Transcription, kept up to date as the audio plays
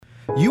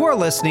You are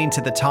listening to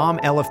the Tom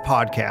Elliff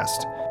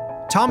Podcast.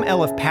 Tom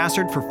Elliff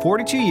pastored for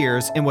 42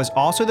 years and was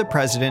also the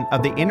president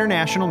of the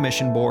International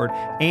Mission Board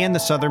and the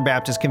Southern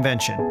Baptist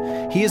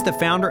Convention. He is the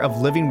founder of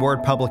Living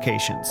Word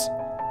Publications.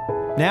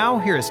 Now,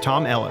 here is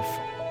Tom Elliff.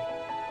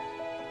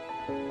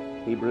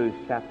 Hebrews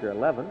chapter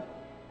 11.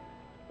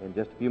 In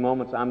just a few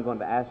moments, I'm going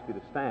to ask you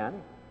to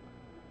stand,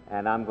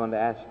 and I'm going to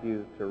ask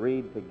you to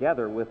read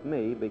together with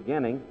me,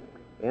 beginning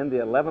in the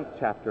 11th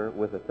chapter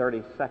with the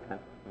 32nd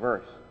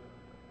verse.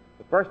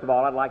 But first of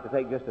all, I'd like to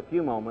take just a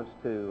few moments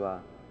to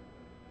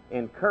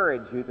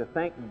encourage you to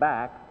think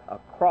back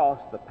across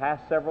the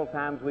past several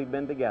times we've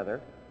been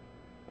together.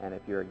 And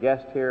if you're a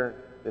guest here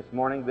this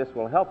morning, this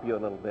will help you a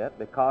little bit,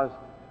 because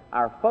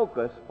our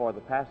focus for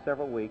the past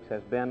several weeks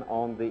has been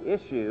on the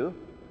issue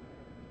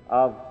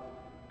of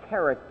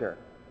character.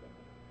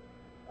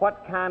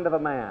 What kind of a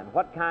man,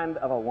 what kind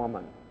of a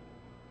woman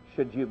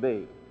should you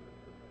be?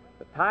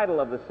 The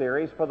title of the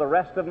series, For the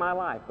Rest of My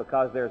Life,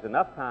 because there's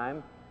enough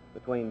time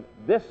between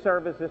this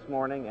service this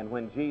morning and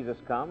when Jesus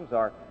comes,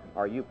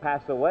 or you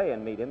pass away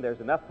and meet Him.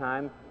 There's enough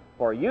time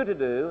for you to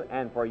do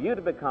and for you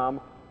to become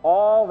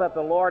all that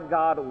the Lord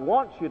God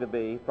wants you to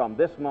be from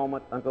this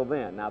moment until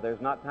then. Now,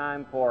 there's not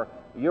time for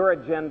your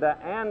agenda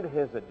and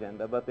His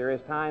agenda, but there is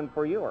time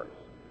for yours.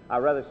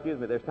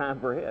 There's time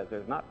for His.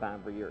 There's not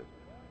time for yours.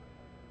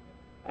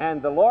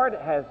 And the Lord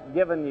has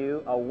given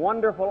you a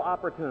wonderful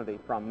opportunity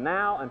from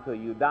now until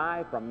you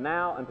die, from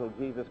now until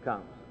Jesus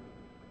comes,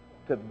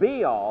 to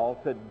be all,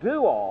 to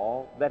do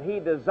all that He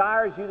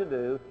desires you to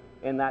do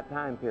in that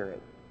time period.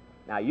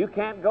 Now, you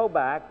can't go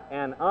back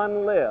and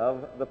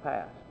unlive the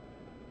past.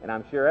 And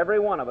I'm sure every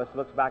one of us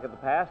looks back at the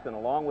past, and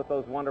along with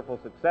those wonderful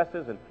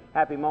successes and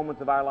happy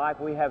moments of our life,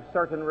 we have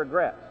certain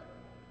regrets.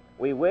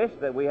 We wish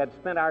that we had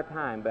spent our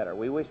time better.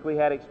 We wish we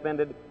had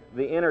expended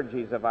the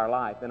energies of our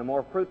life in a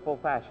more fruitful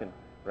fashion.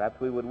 Perhaps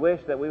we would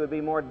wish that we would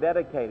be more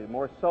dedicated,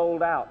 more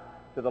sold out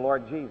to the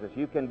Lord Jesus.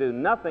 You can do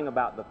nothing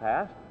about the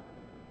past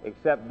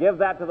except give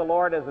that to the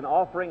Lord as an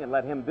offering and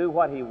let Him do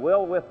what He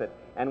will with it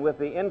and with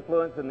the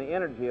influence and the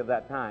energy of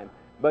that time.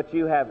 But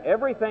you have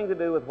everything to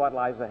do with what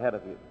lies ahead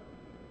of you.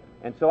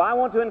 And so I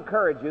want to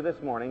encourage you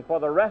this morning, for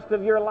the rest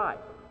of your life,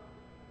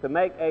 to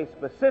make a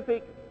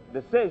specific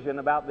decision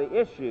about the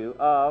issue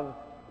of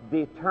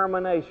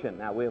determination.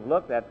 Now, we have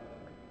looked at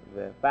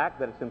the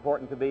fact that it's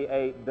important to be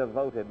a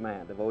devoted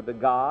man, devoted to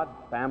God,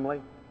 family,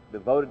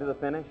 devoted to the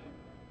finish.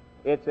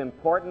 It's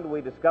important,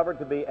 we discovered,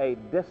 to be a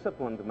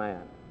disciplined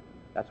man.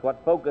 That's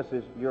what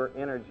focuses your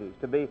energies.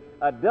 To be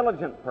a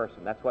diligent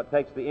person, that's what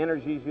takes the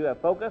energies you have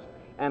focused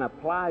and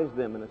applies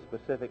them in a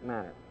specific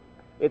manner.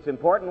 It's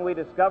important, we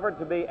discovered,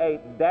 to be a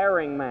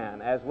daring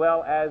man as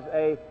well as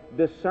a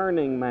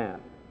discerning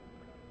man.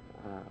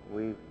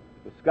 We've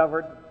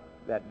discovered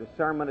that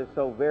discernment is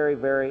so very,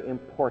 very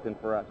important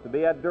for us. To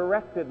be a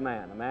directed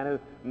man, a man who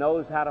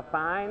knows how to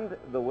find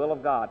the will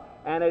of God,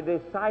 and a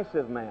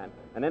decisive man,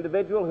 an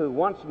individual who,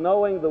 once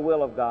knowing the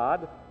will of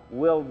God,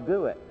 will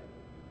do it.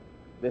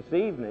 This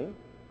evening,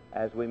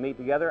 as we meet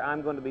together,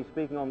 I'm going to be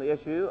speaking on the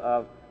issue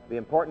of the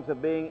importance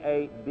of being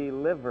a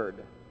delivered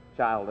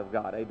child of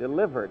God, a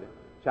delivered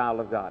child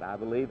of God. I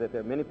believe that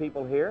there are many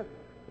people here,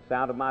 the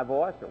sound of my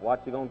voice, or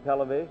watching on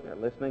television, or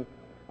listening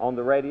on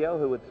the radio,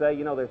 who would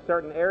say, there's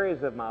certain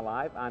areas of my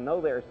life, I know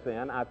there's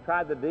sin, I've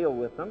tried to deal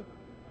with them.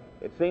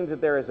 It seems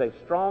that there is a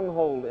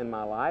stronghold in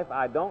my life,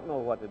 I don't know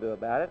what to do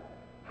about it.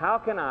 How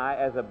can I,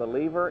 as a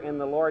believer in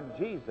the Lord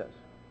Jesus,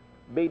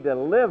 be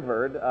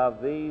delivered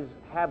of these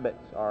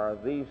habits, or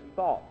of these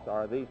thoughts,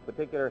 or these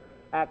particular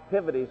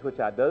activities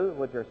which I do,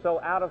 which are so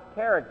out of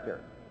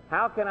character?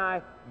 How can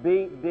I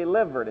be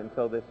delivered? And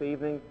so this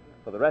evening,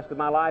 for the rest of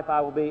my life,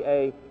 I will be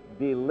a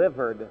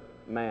delivered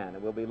man.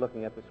 And we'll be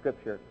looking at the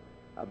Scripture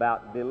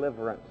about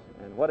deliverance.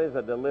 And what is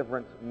a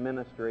deliverance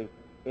ministry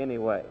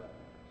anyway?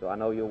 So I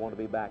know you'll want to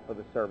be back for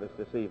the service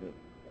this evening.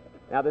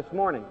 Now, this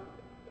morning,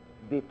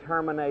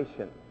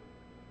 determination.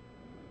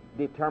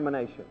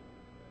 Determination.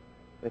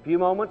 In a few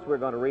moments, we're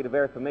going to read a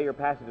very familiar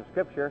passage of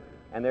Scripture,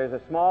 and there's a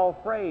small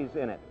phrase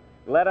in it.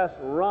 Let us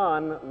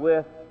run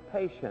with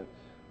patience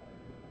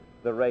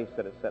the race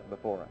that is set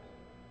before us.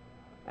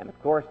 And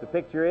of course, the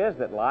picture is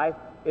that life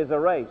is a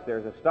race.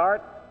 There's a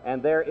start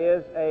and there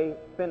is a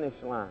finish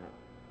line.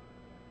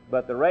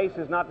 But the race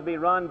is not to be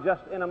run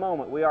just in a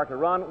moment. We are to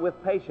run with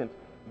patience.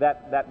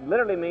 That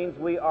literally means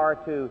we are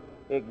to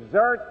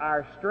exert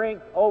our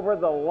strength over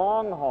the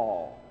long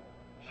haul,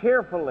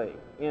 cheerfully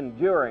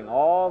enduring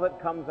all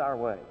that comes our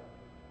way.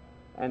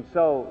 And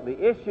so the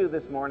issue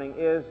this morning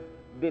is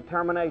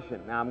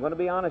determination. Now, I'm going to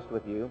be honest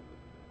with you.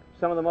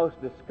 Some of the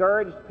most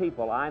discouraged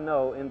people I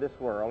know in this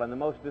world, and the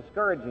most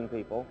discouraging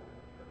people,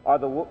 are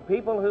the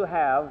people who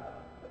have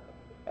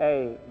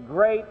a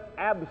great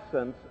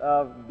absence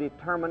of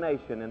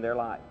determination in their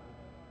life.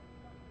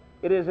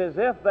 It is as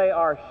if they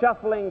are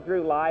shuffling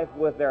through life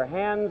with their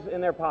hands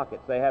in their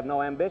pockets. They have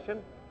no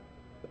ambition.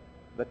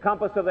 The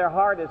compass of their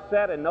heart is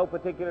set in no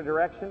particular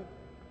direction.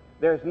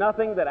 There's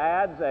nothing that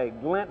adds a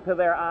glint to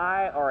their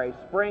eye or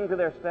a spring to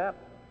their step.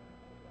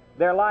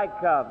 They're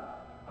like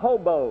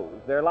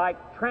hobos. They're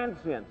like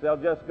transients. They'll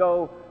just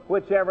go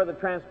whichever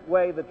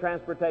way the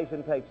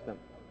transportation takes them.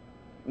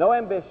 No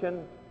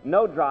ambition,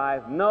 no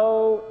drive,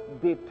 no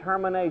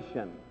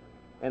determination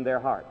in their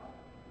heart.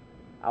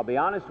 I'll be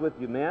honest with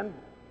you, men,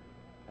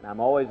 and I'm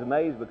always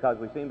amazed because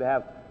we seem to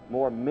have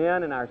more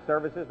men in our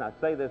services, and I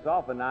say this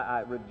often,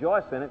 I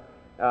rejoice in it,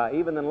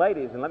 even than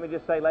ladies. And let me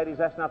just say, ladies,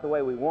 that's not the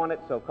way we want it,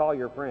 so call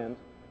your friends.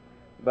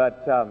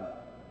 But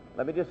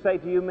let me just say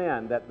to you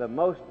men that the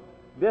most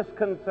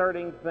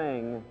disconcerting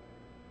thing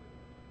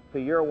to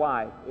your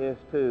wife is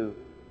to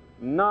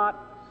not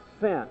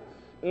sense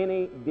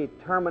any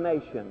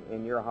determination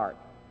in your heart.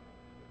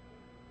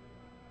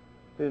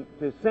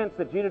 To sense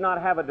that you do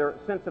not have a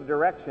sense of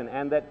direction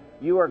and that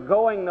you are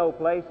going no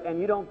place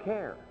and you don't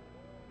care.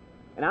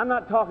 And I'm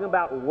not talking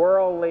about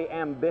worldly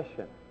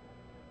ambition.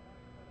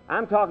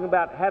 I'm talking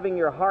about having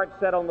your heart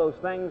set on those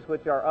things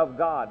which are of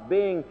God,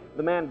 being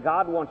the man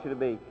God wants you to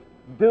be,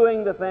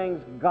 doing the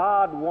things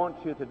God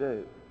wants you to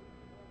do.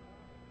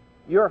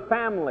 Your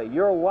family,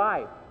 your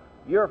wife,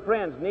 your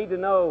friends need to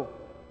know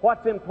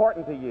what's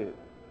important to you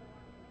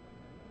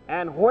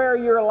and where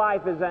your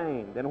life is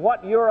aimed and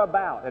what you're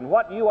about and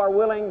what you are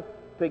willing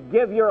to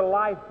give your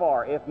life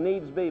for if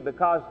needs be,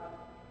 because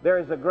there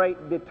is a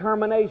great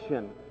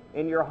determination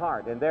in your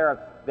heart. And there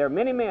are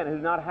many men who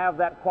do not have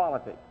that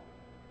quality.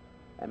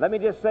 And let me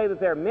just say that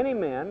there are many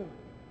men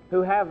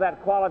who have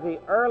that quality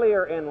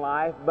earlier in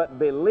life but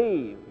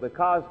believe,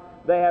 because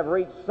they have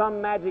reached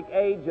some magic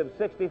age of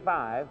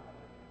 65,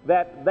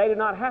 that they do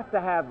not have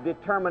to have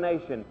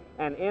determination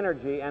and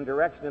energy and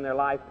direction in their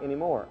life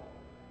anymore.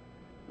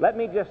 Let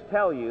me just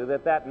tell you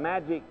that that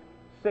magic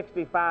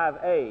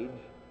 65 age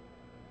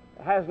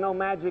has no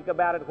magic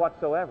about it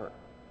whatsoever.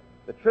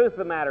 The truth of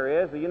the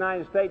matter is the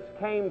United States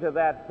came to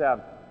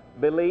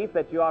that belief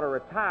that you ought to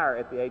retire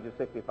at the age of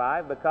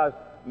 65 because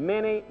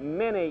many,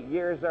 many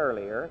years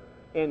earlier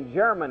in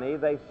Germany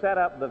they set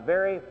up the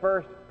very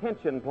first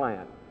pension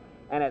plan.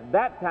 And at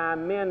that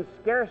time, men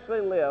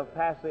scarcely lived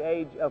past the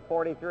age of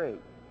 43.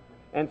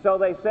 And so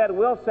they said,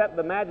 we'll set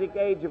the magic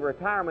age of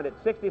retirement at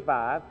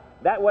 65.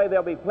 That way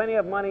there'll be plenty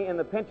of money in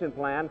the pension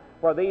plan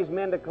for these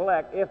men to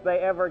collect if they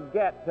ever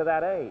get to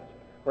that age.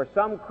 For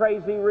some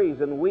crazy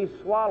reason, we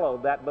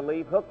swallowed that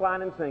belief, hook,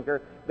 line, and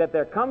sinker, that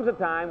there comes a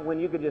time when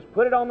you could just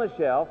put it on the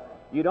shelf.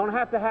 You don't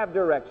have to have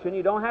direction.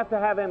 You don't have to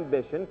have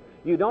ambition.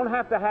 You don't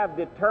have to have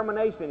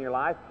determination in your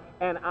life.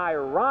 And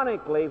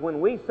ironically,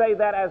 when we say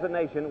that as a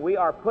nation, we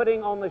are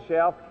putting on the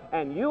shelf,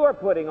 and you are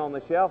putting on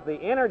the shelf,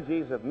 the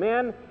energies of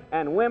men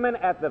and women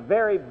at the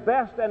very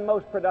best and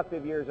most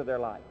productive years of their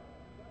life.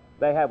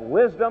 They have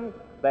wisdom,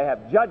 they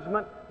have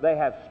judgment, they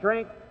have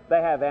strength,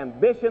 they have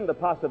ambition, the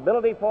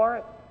possibility for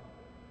it.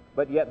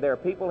 But yet there are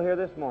people here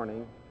this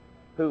morning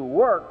who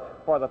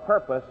worked for the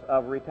purpose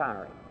of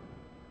retiring.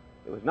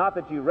 It was not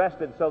that you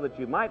rested so that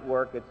you might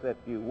work, it's that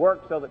you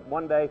worked so that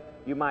one day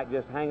you might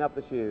just hang up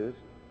the shoes,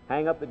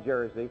 hang up the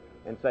jersey,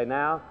 and say,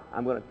 now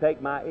I'm going to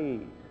take my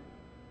ease.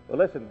 Well,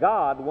 listen,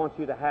 God wants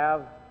you to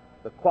have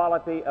the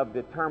quality of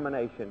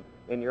determination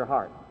in your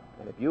heart.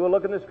 And if you will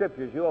look in the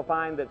Scriptures, you will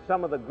find that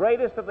some of the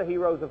greatest of the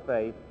heroes of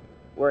faith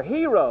were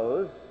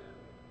heroes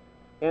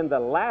in the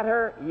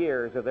latter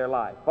years of their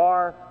life,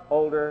 far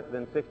older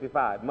than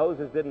 65.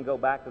 Moses didn't go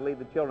back to lead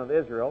the children of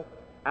Israel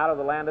out of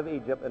the land of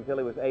Egypt until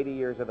he was 80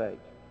 years of age.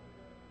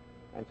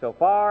 And so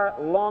far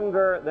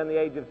longer than the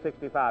age of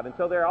 65. And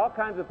so there are all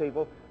kinds of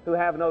people who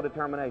have no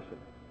determination.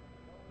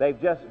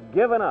 They've just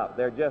given up.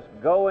 They're just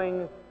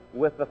going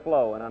with the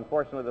flow. And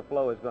unfortunately, the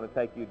flow is going to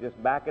take you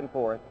just back and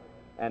forth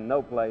and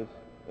no place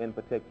in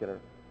particular,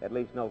 at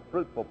least no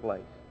fruitful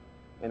place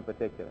in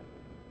particular.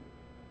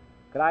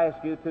 Could I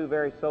ask you two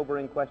very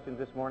sobering questions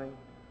this morning?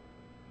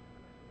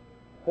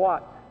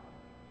 What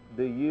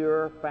do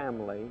your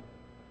family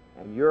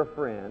and your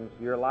friends,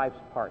 your life's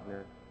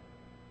partner,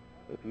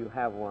 if you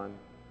have one,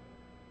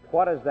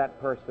 what does that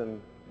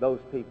person, those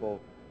people,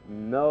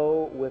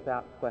 know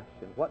without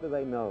question? What do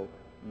they know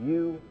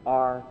you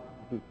are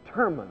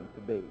determined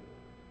to be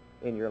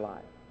in your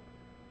life,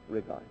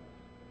 regardless?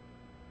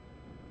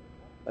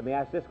 Let me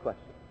ask this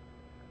question.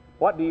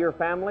 What do your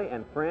family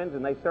and friends,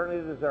 and they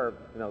certainly deserve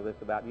to know this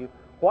about you,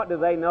 what do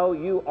they know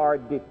you are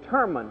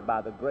determined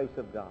by the grace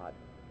of God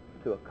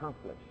to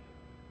accomplish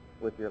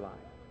with your life?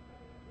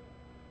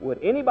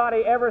 Would anybody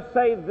ever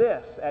say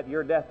this at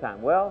your death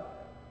time? Well,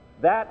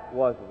 that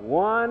was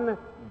one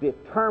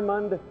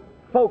determined,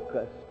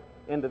 focused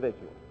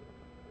individual.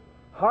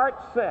 Heart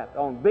set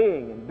on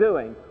being and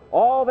doing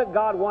all that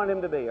God wanted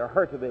him to be or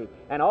her to be,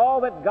 and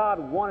all that God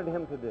wanted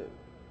him to do.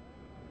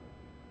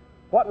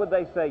 What would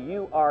they say?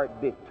 You are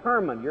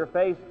determined. Your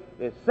face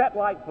is set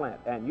like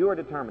flint, and you are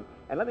determined.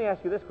 And let me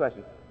ask you this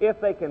question.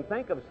 If they can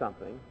think of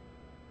something,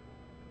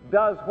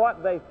 does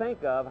what they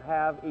think of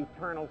have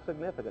eternal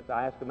significance?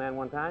 I asked a man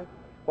one time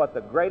what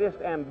the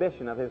greatest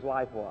ambition of his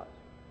life was.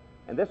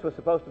 And this was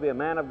supposed to be a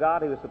man of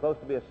God. He was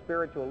supposed to be a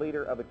spiritual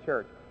leader of a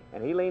church.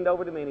 And he leaned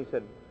over to me and he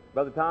said,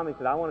 Brother Tom, he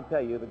said, I want to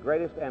tell you the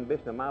greatest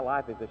ambition of my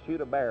life is to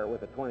shoot a bear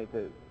with a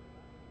 .22.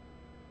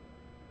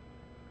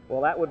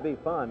 Well, that would be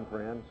fun,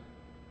 friends.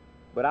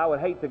 but I would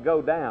hate to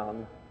go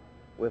down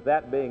with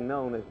that being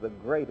known as the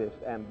greatest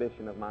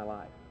ambition of my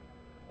life.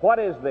 What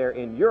is there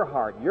in your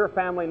heart, your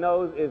family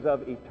knows, is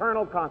of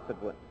eternal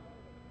consequence.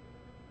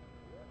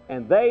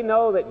 And they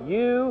know that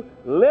you,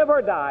 live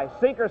or die,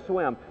 sink or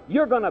swim,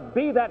 you're going to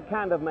be that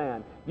kind of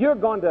man. You're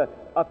going to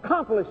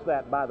accomplish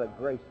that by the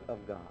grace of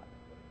God.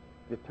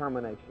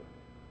 Determination.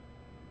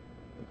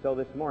 And so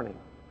this morning,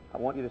 I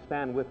want you to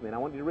stand with me, and I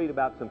want you to read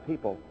about some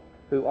people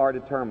who are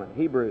determined.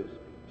 Hebrews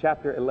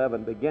chapter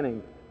 11,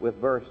 beginning with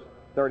verse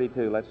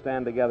 32. Let's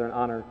stand together in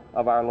honor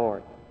of our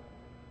Lord.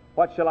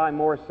 What shall I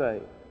more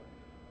say?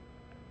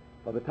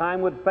 For the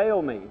time would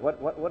fail me.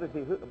 What is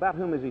he? About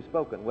whom has he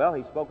spoken? Well,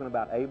 he's spoken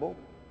about Abel.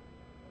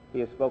 He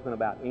has spoken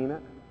about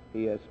Enoch.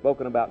 He has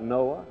spoken about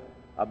Noah,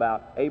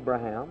 about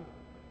Abraham,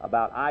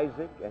 about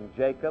Isaac and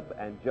Jacob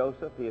and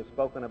Joseph. He has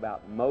spoken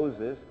about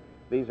Moses.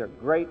 These are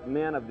great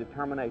men of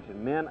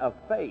determination. Men of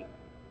faith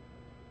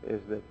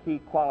is the key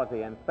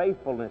quality, and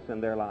faithfulness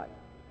in their life.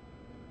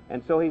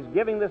 And so he's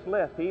giving this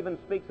list. He even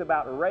speaks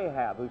about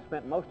Rahab, who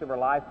spent most of her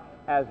life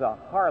as a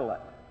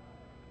harlot,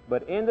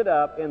 but ended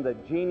up in the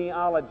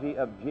genealogy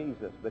of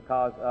Jesus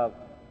because of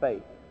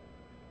faith.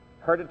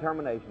 Her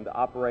determination to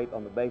operate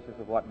on the basis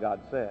of what God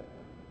said.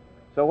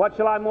 So what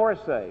shall I more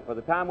say? For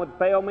the time would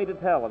fail me to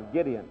tell of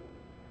Gideon,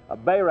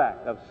 of Barak,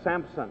 of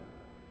Samson,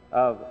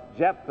 of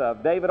Jephthah,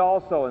 of David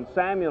also, and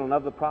Samuel, and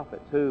of the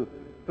prophets, who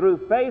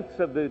through faith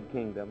subdued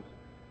kingdoms,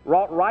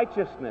 wrought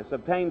righteousness,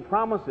 obtained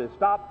promises,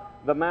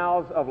 stopped the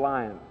mouths of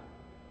lions.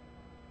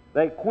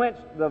 They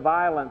quenched the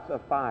violence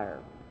of fire,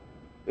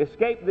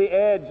 escaped the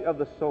edge of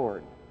the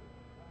sword.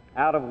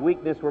 Out of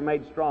weakness were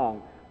made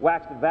strong,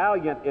 waxed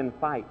valiant in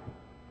fight,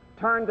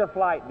 turned to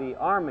flight the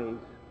armies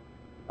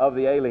of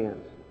the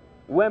aliens.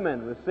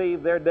 Women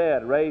received their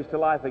dead, raised to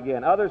life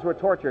again. Others were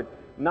tortured,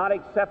 not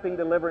accepting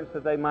deliverance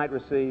that they might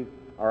receive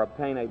or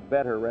obtain a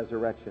better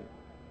resurrection.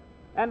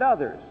 And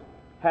others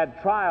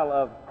had trial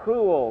of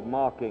cruel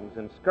mockings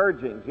and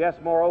scourgings, yes,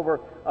 moreover,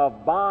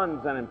 of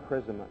bonds and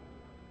imprisonment.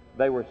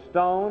 They were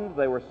stoned,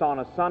 they were sawn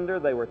asunder,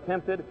 they were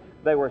tempted,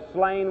 they were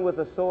slain with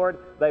the sword,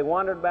 they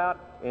wandered about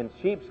in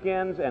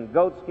sheepskins and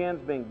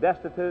goatskins, being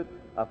destitute,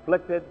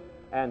 afflicted,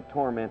 and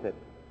tormented,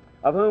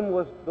 of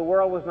whom the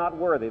world was not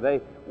worthy. They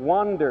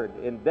wandered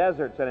in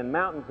deserts and in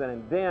mountains and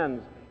in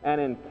dens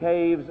and in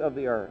caves of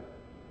the earth.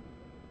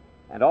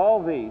 And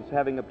all these,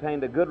 having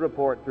obtained a good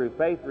report through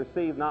faith,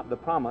 received not the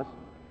promise,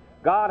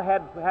 God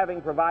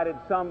having provided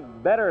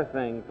some better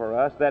thing for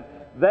us,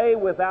 that they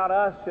without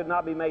us should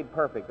not be made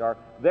perfect, or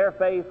their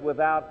faith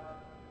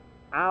without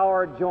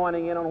our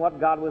joining in on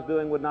what God was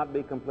doing would not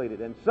be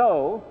completed. And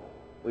so,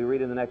 we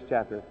read in the next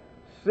chapter,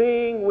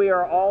 seeing we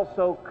are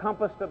also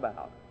compassed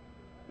about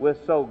with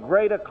so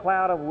great a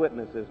cloud of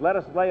witnesses, let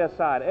us lay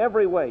aside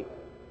every weight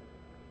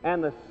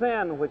and the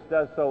sin which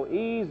does so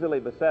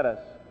easily beset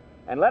us,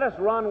 and let us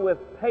run with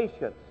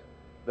patience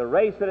the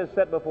race that is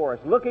set before us,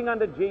 looking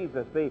unto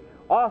Jesus, the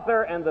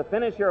author and the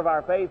finisher of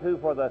our faith, who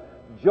for the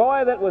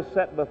joy that was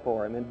set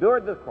before him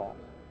endured the cross,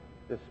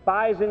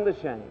 despising the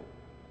shame,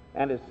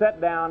 and is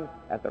set down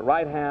at the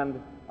right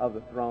hand of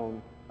the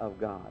throne of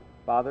God.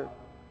 Father,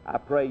 I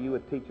pray you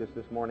would teach us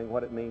this morning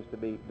what it means to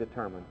be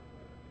determined.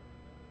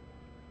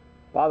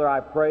 Father,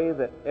 I pray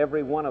that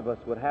every one of us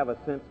would have a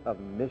sense of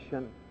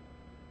mission,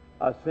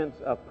 a sense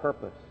of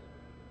purpose,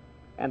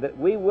 and that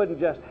we wouldn't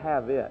just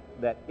have it,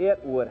 that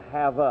it would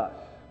have us,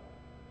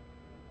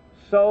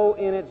 so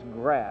in its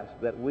grasp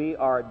that we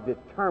are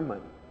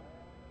determined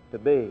to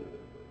be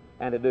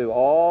and to do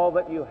all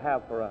that you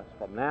have for us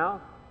from now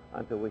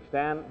until we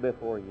stand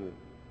before you.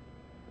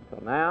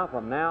 From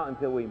now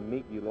until we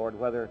meet you, Lord,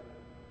 whether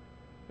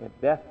in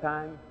death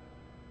time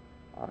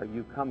or are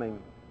you coming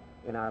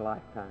in our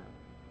lifetime.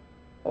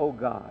 Oh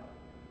God,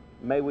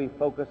 may we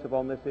focus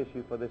upon this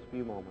issue for this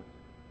few moments.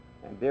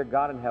 And dear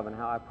God in heaven,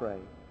 how I pray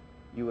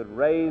you would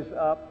raise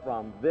up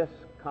from this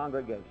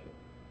congregation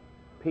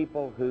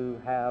people who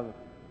have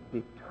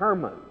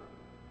determined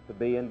to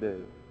be and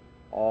do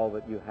all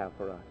that you have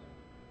for us.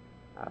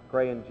 I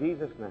pray in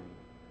Jesus' name,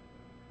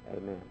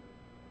 amen.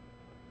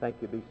 Thank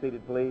you. Be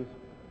seated, please.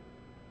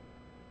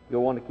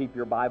 You'll want to keep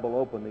your Bible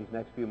open these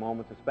next few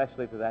moments,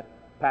 especially to that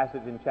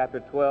passage in chapter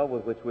 12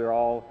 with which we're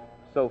all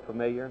so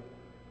familiar.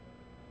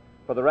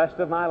 For the rest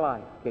of my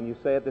life, can you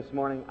say it this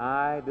morning?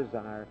 I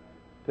desire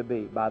to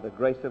be, by the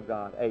grace of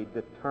God, a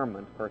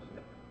determined person.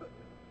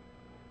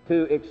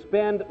 To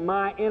expend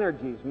my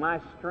energies, my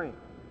strength,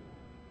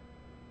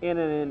 in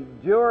an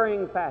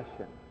enduring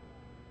fashion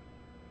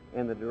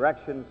in the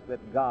directions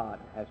that God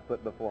has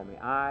put before me.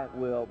 I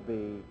will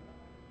be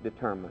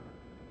determined.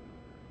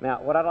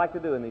 Now, what I'd like to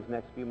do in these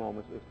next few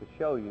moments is to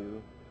show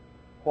you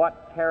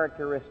what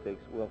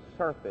characteristics will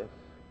surface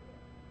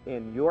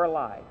in your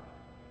life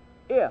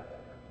if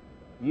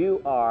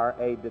you are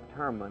a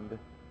determined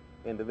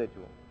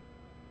individual.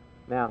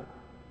 Now,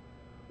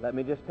 let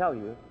me just tell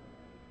you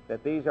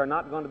that these are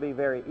not going to be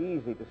very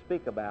easy to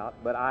speak about,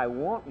 but I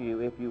want you,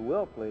 if you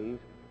will please,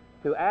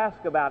 to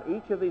ask about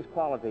each of these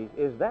qualities.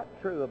 Is that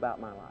true about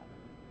my life?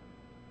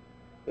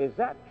 Is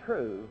that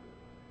true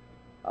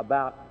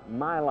about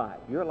my life,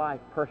 your life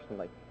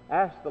personally.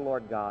 Ask the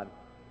Lord God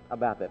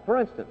about that. For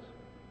instance,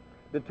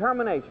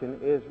 determination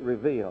is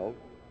revealed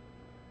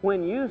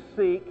when you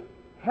seek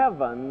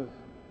heaven's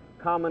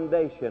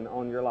commendation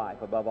on your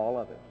life above all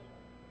others.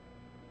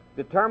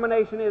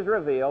 Determination is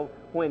revealed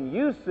when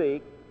you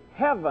seek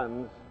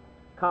heaven's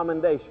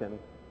commendation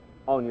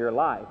on your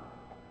life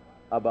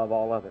above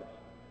all others.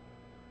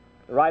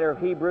 The writer of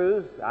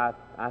Hebrews, I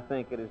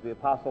think it is the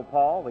Apostle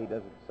Paul. He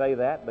doesn't say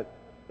that, but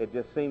it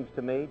just seems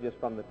to me, just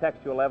from the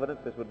textual evidence,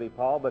 this would be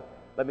Paul. But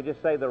let me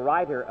just say the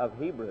writer of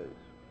Hebrews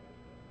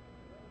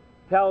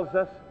tells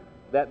us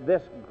that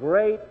this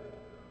great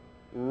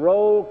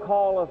roll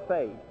call of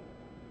faith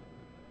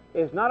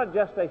is not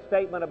just a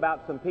statement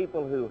about some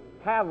people who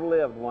have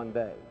lived one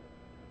day,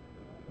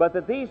 but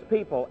that these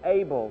people,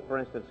 Abel, for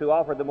instance, who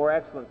offered the more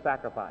excellent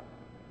sacrifice,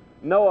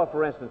 Noah,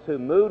 for instance, who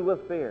moved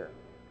with fear,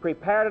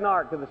 prepared an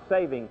ark to the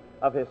saving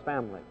of his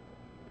family,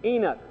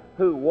 Enoch,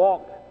 who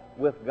walked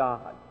with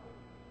God,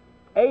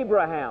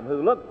 Abraham,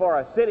 who looked for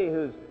a city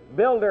whose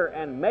builder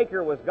and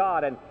maker was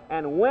God,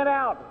 and went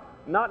out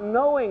not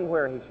knowing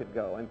where he should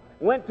go, and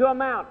went to a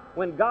mount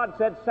when God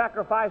said,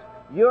 sacrifice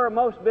your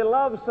most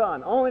beloved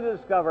son, only to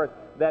discover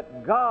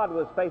that God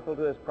was faithful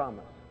to his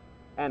promise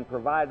and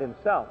provided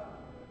himself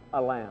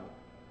a lamb.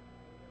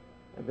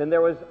 And then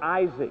there was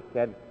Isaac,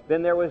 and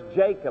then there was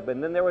Jacob,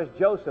 and then there was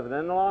Joseph, and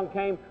then along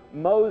came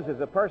Moses,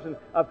 a person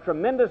of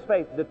tremendous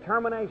faith,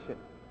 determination.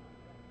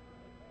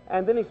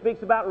 And then he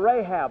speaks about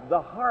Rahab,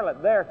 the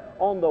harlot, there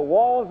on the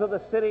walls of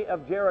the city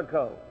of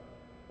Jericho.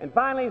 And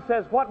finally he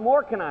says, what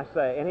more can I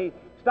say? And he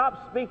stops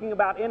speaking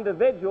about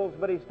individuals,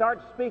 but he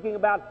starts speaking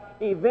about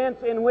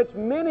events in which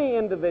many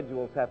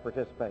individuals have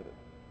participated.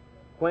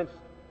 Quenched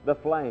the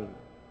flame,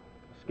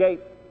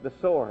 escaped the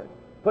sword,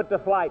 put to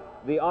flight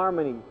the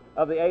armies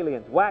of the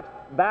aliens, waxed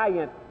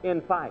valiant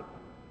in fight,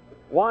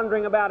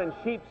 wandering about in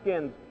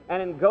sheepskins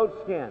and in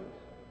goatskins,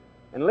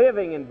 and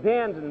living in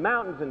dens and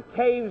mountains and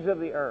caves of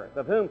the earth,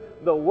 of whom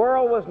the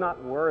world was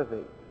not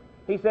worthy.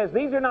 He says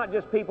these are not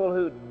just people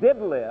who did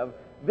live,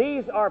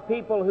 these are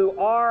people who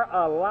are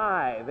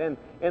alive. And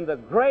in the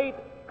great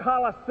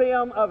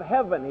Colosseum of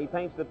heaven, he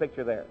paints the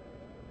picture there.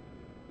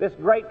 This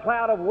great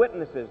cloud of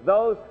witnesses,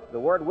 the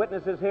word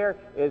witnesses here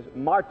is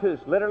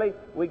martus. Literally,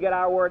 we get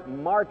our word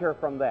martyr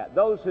from that.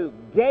 Those who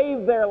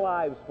gave their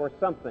lives for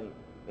something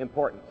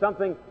important,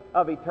 something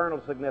of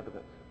eternal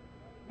significance.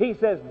 He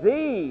says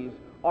these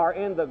are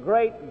in the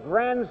great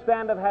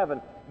grandstand of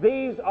heaven.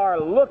 These are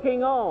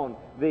looking on,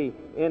 he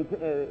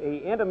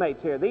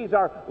intimates here, these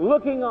are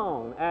looking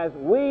on as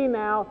we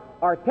now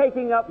are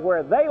taking up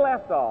where they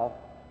left off,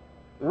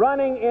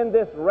 running in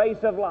this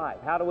race of life.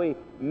 How do we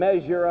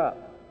measure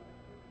up?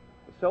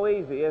 It's so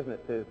easy, isn't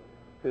it,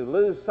 to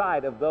lose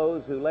sight of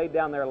those who laid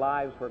down their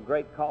lives for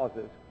great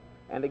causes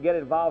and to get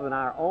involved in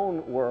our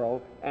own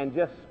world and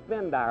just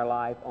spend our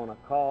life on a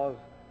cause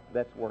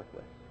that's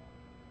worthless.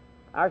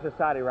 Our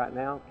society right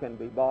now can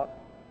be bought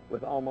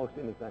with almost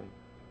anything.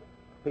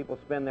 People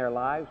spend their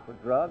lives for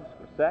drugs,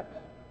 for sex.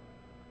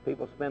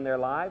 People spend their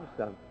lives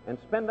and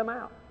spend them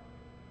out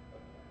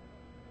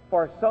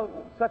for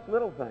such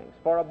little things,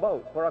 for a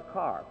boat, for a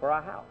car, for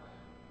a house,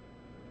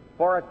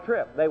 for a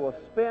trip. They will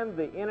spend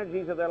the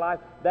energies of their life.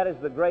 That is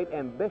the great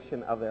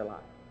ambition of their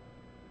life.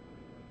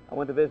 I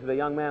went to visit a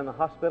young man in the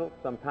hospital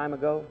some time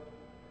ago.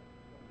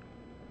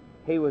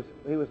 He was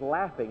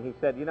laughing. He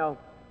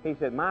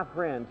said, my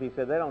friends, he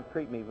said, they don't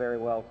treat me very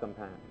well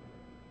sometimes.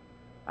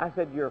 I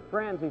said, your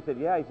friends? He said,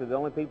 yeah. He said, the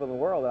only people in the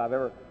world that I've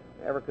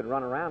ever could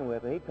run around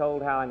with. And he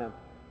told how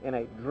in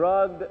a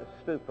drugged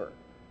stupor,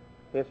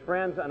 his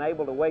friends,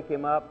 unable to wake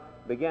him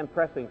up, began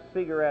pressing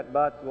cigarette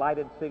butts,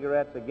 lighted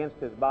cigarettes against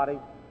his body,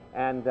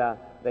 and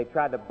they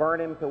tried to burn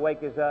him to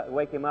wake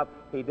him up.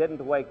 He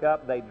didn't wake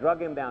up. They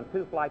drug him down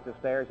 2 flights of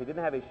stairs. He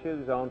didn't have his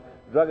shoes on,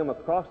 drug him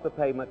across the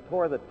pavement,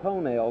 tore the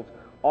toenails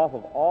off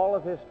of all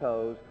of his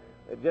toes,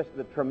 just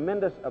the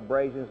tremendous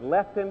abrasions,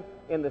 left him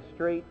in the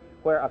street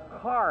where a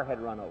car had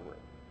run over him.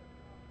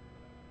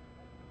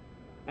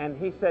 And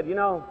he said,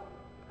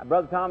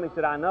 Brother Tom, he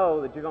said, I know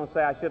that you're going to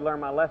say I should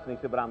learn my lesson. He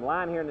said, but I'm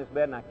lying here in this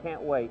bed and I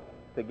can't wait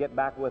to get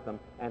back with them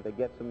and to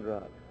get some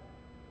drugs.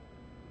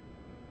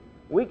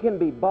 We can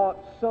be bought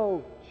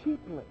so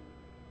cheaply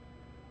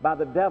by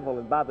the devil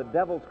and by the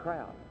devil's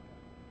crowd.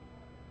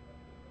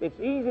 It's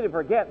easy to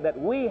forget that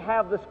we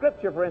have the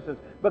Scripture, for instance,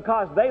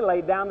 because they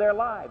laid down their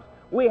lives.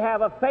 We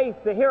have a faith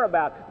to hear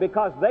about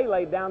because they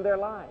laid down their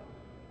lives.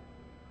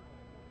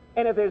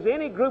 And if there's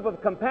any group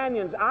of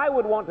companions I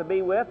would want to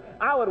be with,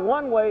 I would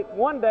one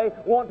day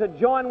want to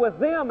join with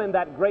them in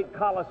that great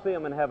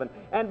Colosseum in heaven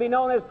and be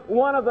known as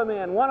one of the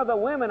men, one of the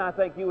women, I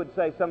think you would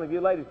say, some of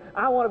you ladies.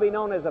 I want to be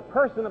known as a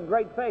person of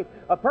great faith,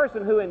 a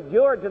person who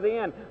endured to the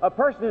end, a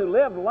person who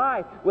lived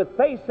life with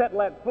face set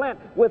like flint,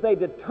 with a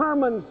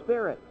determined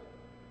spirit.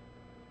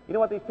 You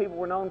know what these people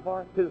were known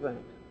for? 2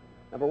 things.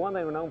 Number one,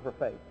 they were known for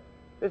faith.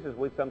 This is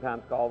what we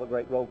sometimes call the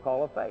great roll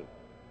call of faith.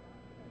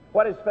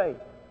 What is faith?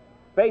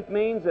 Faith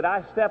means that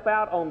I step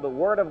out on the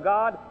Word of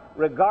God,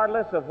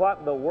 regardless of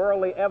what the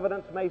worldly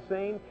evidence may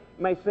seem,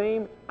 It may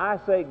seem, I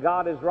say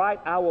God is right,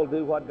 I will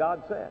do what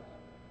God says.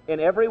 In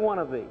every one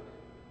of these,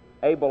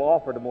 Abel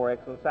offered a more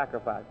excellent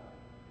sacrifice.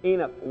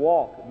 Enoch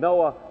walked.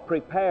 Noah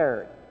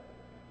prepared.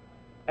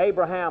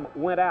 Abraham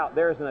went out.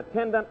 There's an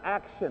attendant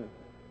action.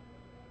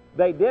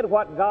 They did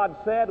what God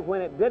said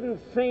when it didn't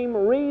seem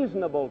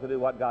reasonable to do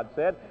what God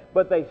said,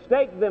 but they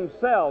staked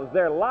themselves,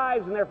 their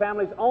lives and their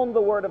families, on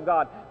the Word of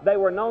God. They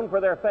were known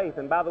for their faith,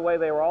 and by the way,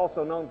 they were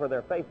also known for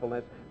their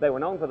faithfulness. They were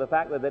known for the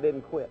fact that they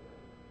didn't quit.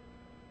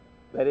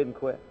 They didn't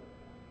quit.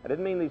 I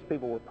didn't mean these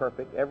people were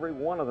perfect. Every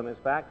one of them is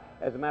fact.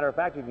 As a matter of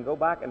fact, you can go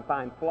back and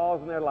find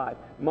flaws in their life,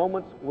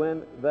 moments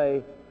when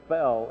they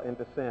fell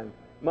into sin,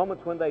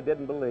 moments when they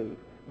didn't believe.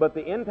 But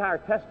the entire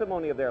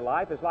testimony of their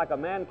life is like a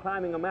man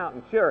climbing a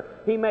mountain. Sure,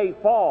 he may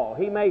fall,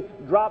 he may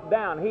drop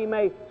down, he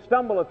may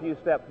stumble a few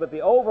steps, but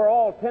the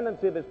overall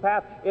tendency of his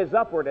path is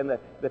upward, and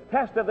the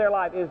test of their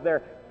life is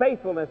their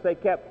faithfulness. They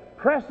kept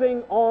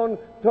pressing on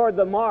toward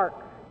the mark,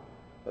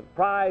 the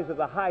prize of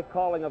the high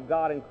calling of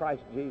God in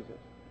Christ Jesus.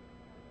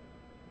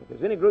 If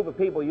there's any group of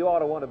people you ought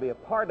to want to be a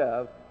part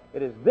of,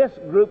 it is this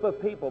group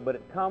of people, but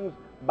it comes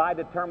by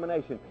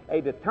determination.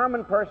 A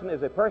determined person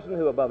is a person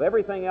who, above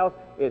everything else,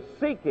 is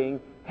seeking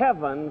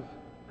heaven's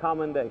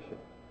commendation.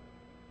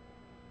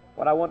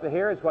 What I want to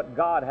hear is what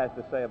God has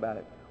to say about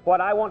it. What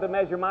I want to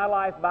measure my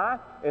life by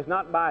is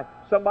not by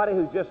somebody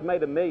who's just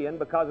made $1 million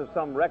because of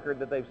some record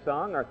that they've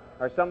sung, or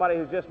somebody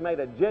who's just made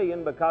 $1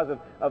 jillion because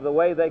of the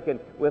way they can,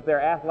 with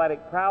their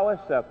athletic prowess,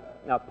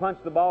 punch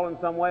the ball in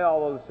some way,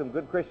 although there's some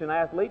good Christian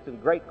athletes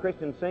and great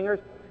Christian singers.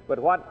 But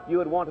what you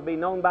would want to be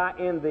known by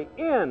in the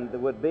end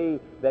would be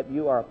that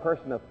you are a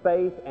person of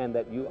faith and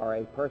that you are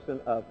a person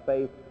of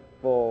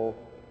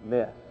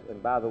faithfulness.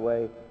 And by the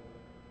way,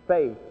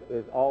 faith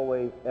is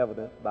always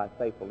evidenced by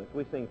faithfulness.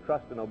 We sing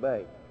trust and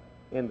obey.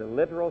 In the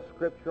literal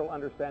scriptural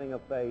understanding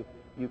of faith,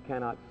 you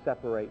cannot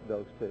separate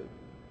those two.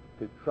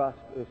 To trust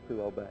is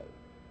to obey.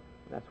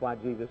 And that's why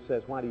Jesus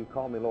says, why do you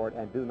call me Lord,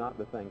 and do not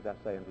the things I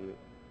say unto you?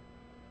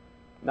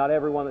 Not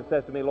everyone that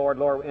says to me, Lord,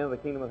 Lord, will enter the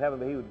kingdom of heaven,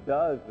 but he who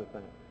does the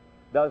things,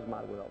 does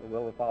my will, the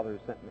will of the Father who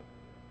sent me.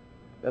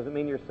 Doesn't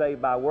mean you're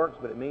saved by works,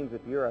 but it means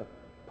if you're a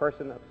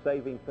person of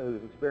saving,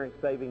 who's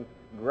experienced saving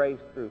grace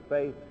through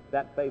faith,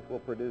 that faith will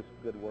produce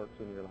good works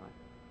in your life.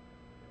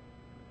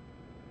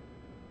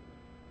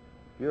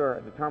 If you're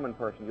a determined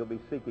person, you'll be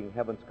seeking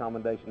heaven's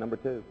commendation. Number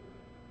two,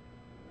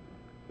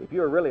 if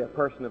you're really a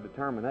person of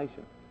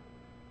determination,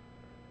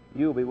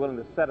 you'll be willing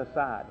to set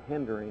aside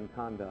hindering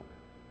conduct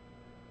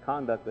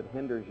that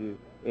hinders you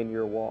in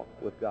your walk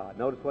with God.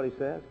 Notice what he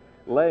says.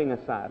 Laying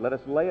aside, let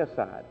us lay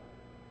aside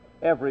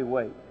every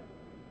weight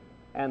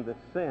and the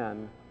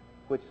sin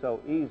which so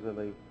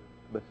easily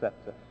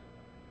besets us.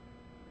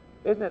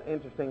 Isn't it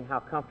interesting how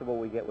comfortable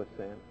we get with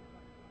sin?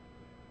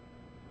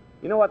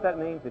 You know what that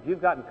means? If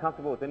you've gotten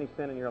comfortable with any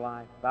sin in your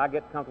life, if I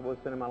get comfortable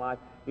with sin in my life,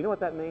 you know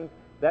what that means?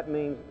 That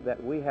means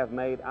that we have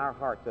made our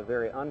hearts a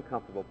very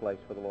uncomfortable place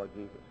for the Lord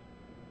Jesus.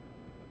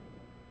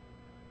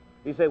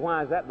 You say,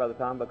 why is that, Brother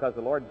Tom? Because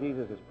the Lord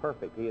Jesus is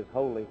perfect. He is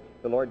holy.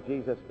 The Lord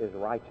Jesus is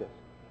righteous.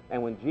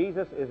 And when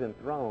Jesus is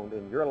enthroned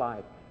in your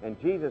life, and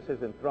Jesus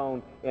is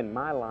enthroned in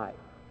my life,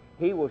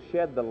 he will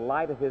shed the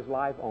light of his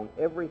life on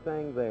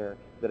everything there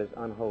that is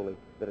unholy,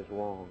 that is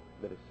wrong,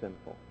 that is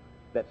sinful,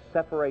 that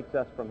separates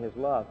us from his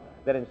love,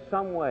 that in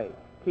some way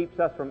keeps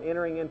us from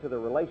entering into the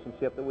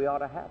relationship that we ought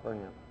to have for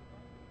him.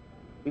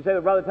 You say,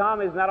 well, Brother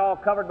Tom, isn't that all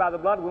covered by the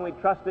blood when we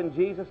trust in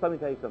Jesus? Let me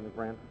tell you something,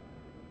 friend.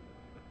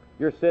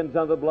 Your sin's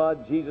under the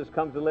blood. Jesus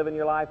comes to live in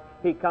your life.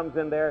 He comes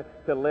in there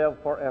to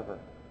live forever.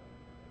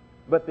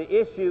 But the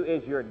issue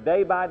is your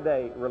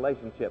day-by-day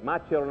relationship. My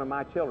children are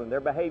my children.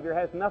 Their behavior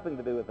has nothing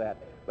to do with that.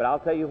 But I'll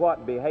tell you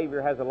what,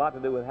 behavior has a lot to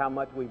do with how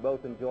much we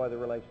both enjoy the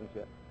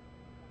relationship.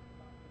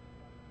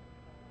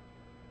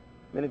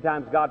 Many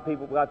times God's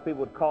people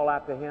would call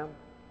out to him,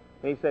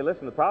 and he'd say,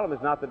 listen, the problem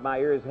is not that my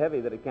ear is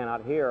heavy that it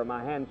cannot hear, or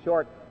my hand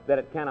short that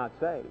it cannot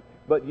save,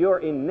 but your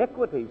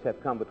iniquities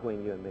have come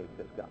between you and me,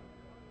 says God.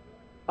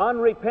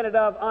 Unrepented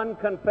of,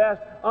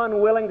 unconfessed,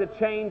 unwilling to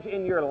change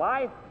in your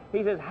life.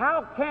 He says,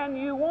 how can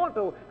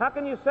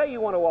you say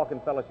you want to walk in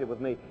fellowship with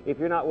me if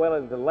you're not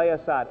willing to lay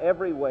aside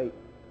every weight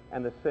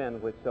and the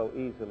sin which so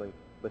easily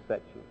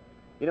besets you?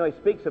 You know, he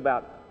speaks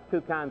about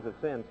two kinds of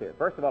sins here.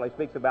 First of all, he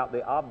speaks about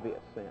the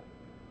obvious sin.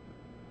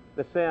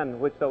 The sin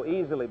which so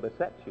easily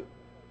besets you.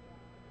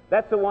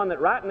 That's the one that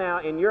right now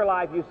in your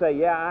life you say,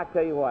 yeah, I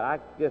tell you what, I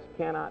just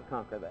cannot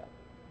conquer that.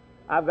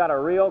 I've got a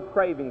real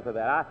craving for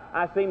that.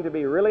 I seem to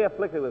be really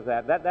afflicted with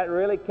that. That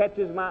really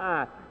catches my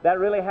eye. That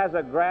really has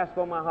a grasp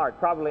on my heart.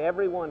 Probably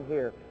everyone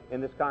here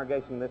in this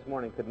congregation this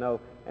morning could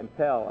know and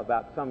tell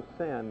about some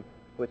sin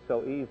which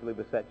so easily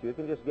besets you. It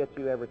can just get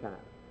you every time.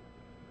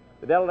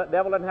 The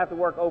devil doesn't have to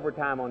work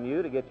overtime on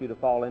you to get you to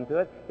fall into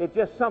it. It's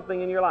just something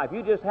in your life.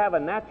 You just have a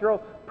natural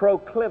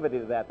proclivity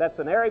to that. That's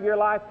an area of your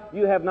life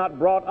you have not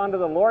brought under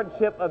the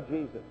lordship of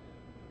Jesus.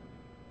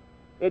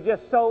 It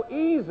just so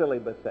easily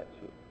besets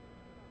you.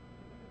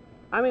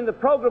 I mean, the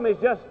program is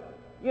just,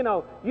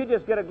 you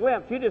just get a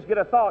glimpse, you just get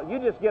a thought, you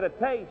just get a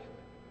taste,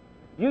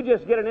 you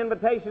just get an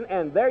invitation,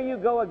 and there you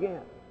go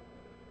again.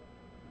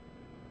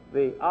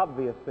 the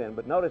obvious sin,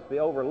 but notice the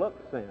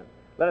overlooked sin.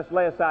 Let us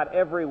lay aside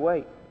every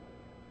weight.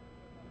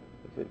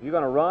 He said, if you're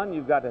going to run,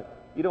 you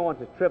don't want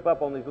to trip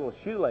up on these little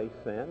shoelace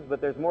sins,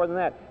 but there's more than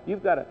that.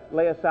 You've got to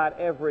lay aside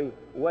every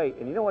weight.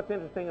 And you know what's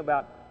interesting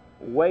about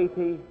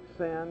weighty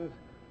sins?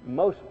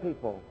 Most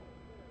people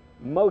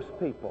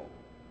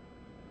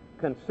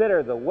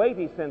consider the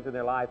weighty sins in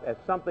their life as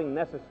something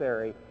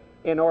necessary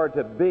in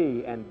order to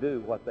be and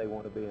do what they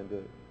want to be and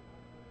do.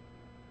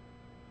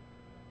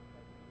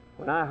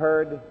 When I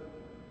heard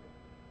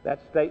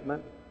that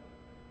statement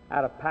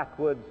out of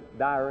Packwood's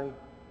diary,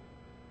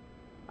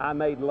 I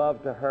made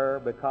love to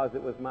her because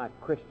it was my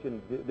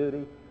Christian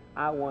duty.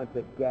 I wanted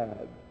to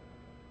gag.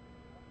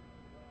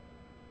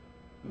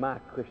 My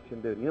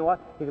Christian duty. You know what?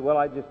 He said, well,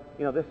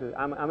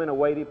 I'm in a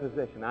weighty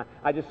position.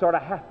 I just sort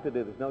of have to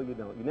do this. No, you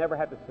don't. You never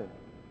have to sin.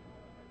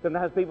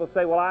 Sometimes people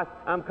say, well,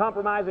 I'm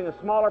compromising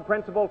a smaller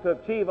principle to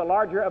achieve a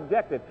larger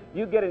objective.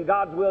 You get in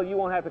God's will, you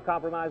won't have to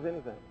compromise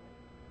anything.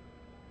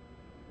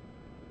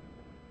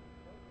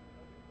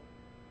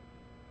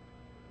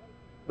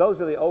 Those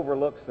are the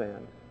overlooked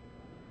sins.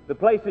 The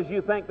places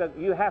you think that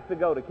you have to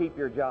go to keep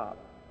your job.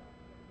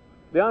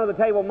 The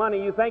under-the-table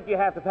money you think you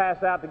have to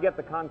pass out to get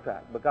the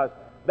contract, because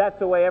that's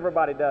the way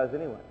everybody does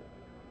anyway.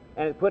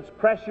 And it puts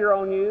pressure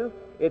on you.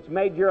 It's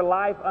made your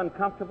life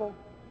uncomfortable.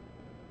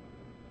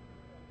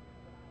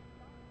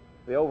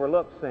 The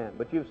overlooked sin.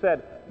 But you've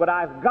said, but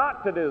I've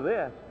got to do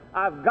this.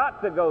 I've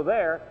got to go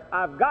there.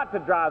 I've got to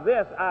drive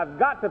this. I've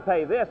got to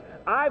pay this.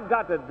 I've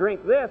got to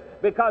drink this,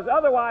 because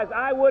otherwise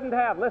I wouldn't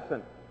have.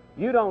 Listen,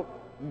 you don't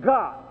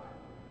got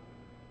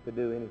to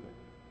do anything.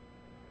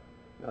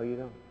 No, you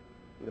don't.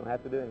 You don't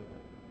have to do anything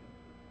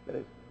that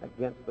is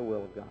against the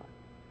will of God.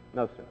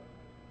 No, sir.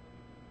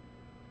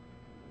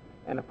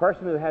 And a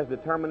person who has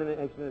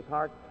determination in his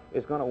heart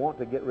is going to want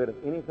to get rid of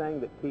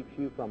anything that keeps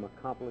you from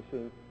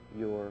accomplishing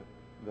your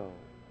goal.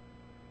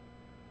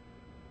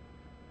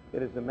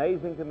 It is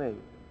amazing to me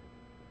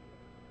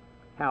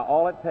how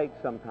all it takes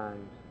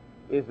sometimes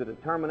is the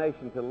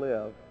determination to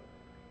live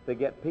to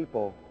get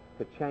people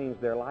to change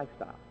their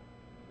lifestyle.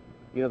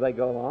 You know, they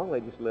go along, they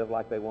just live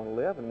like they want to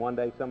live, and one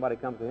day somebody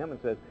comes to him and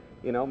says,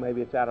 you know,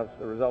 maybe it's out of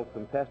the result of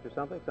some test or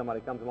something, somebody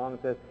comes along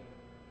and says,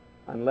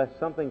 unless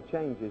something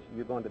changes,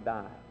 you're going to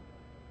die.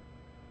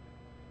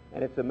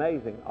 And it's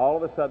amazing. All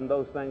of a sudden,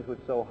 those things which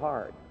are so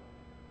hard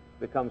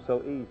become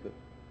so easy.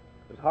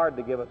 It's hard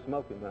to give up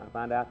smoking.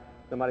 When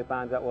somebody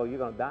finds out, well, you're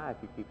going to die if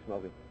you keep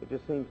smoking. It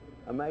just seems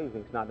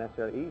amazing. It's not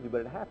necessarily easy,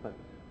 but it happens.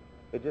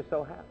 It just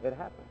so it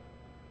happens.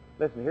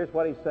 Listen, here's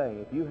what he's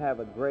saying. If you have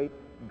a great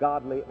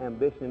godly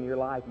ambition in your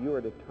life, you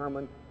are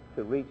determined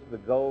to reach the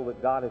goal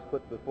that God has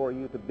put before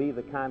you, to be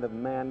the kind of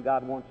man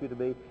God wants you to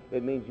be,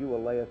 it means you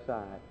will lay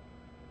aside.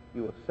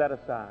 You will set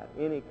aside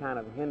any kind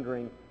of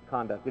hindering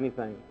conduct,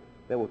 anything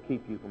that will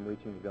keep you from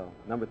reaching the goal.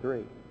 Number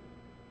 3,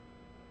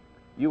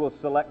 you will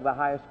select the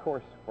highest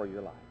course for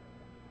your life.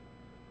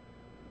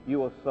 You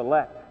will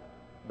select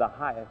the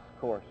highest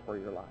course for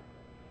your life.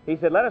 He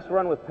said, let us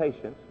run with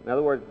patience. In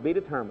other words, be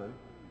determined.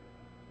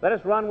 Let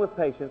us run with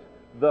patience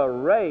the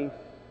race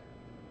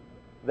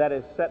that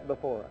is set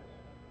before us.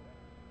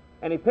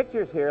 And he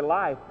pictures here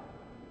life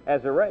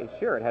as a race.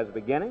 Sure, it has a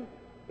beginning,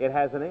 it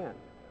has an end.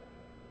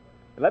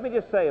 And let me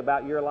just say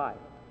about your life,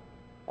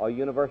 all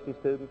university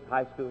students,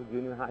 high school,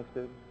 junior high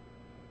students,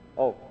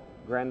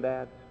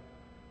 granddads,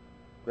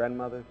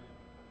 grandmothers,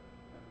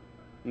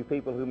 you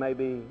people who may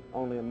be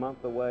only a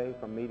month away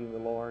from meeting the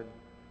Lord,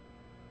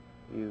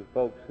 you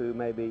folks who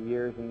may be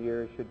years and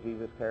years, should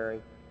Jesus tarry,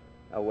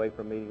 away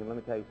from meeting Him. Let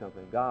me tell you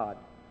something. God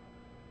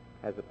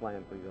has a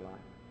plan for your life.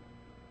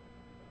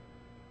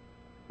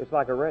 It's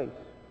like a race.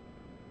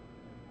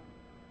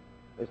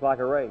 It's like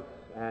a race.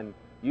 And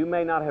you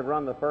may not have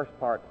run the first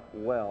part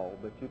well,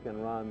 but you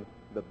can run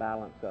the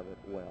balance of it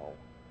well,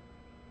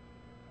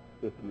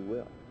 if you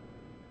will.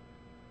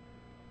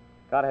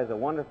 God has a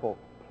wonderful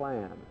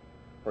plan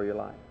for your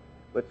life.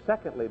 But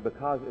secondly,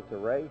 because it's a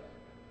race,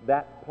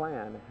 that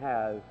plan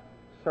has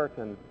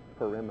certain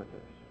perimeters.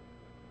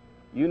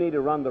 You need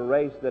to run the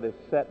race that is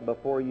set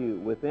before you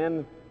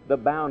within the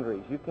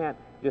boundaries. You can't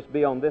just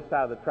be on this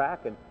side of the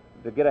track and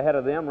to get ahead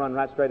of them, run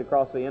right straight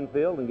across the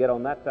infield and get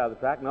on that side of the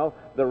track. No,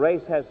 the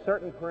race has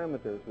certain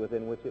perimeters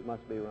within which it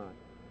must be run.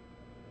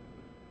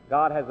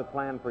 God has a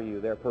plan for you.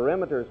 There are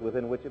perimeters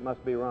within which it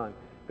must be run.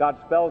 God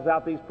spells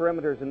out these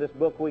perimeters in this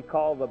book we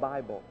call the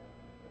Bible.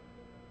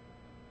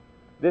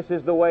 This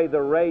is the way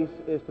the race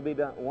is to be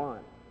won.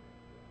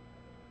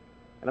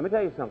 And let me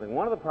tell you something.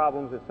 One of the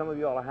problems that some of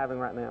you all are having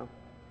right now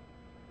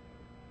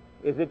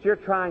is that you're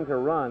trying to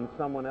run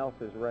someone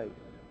else's race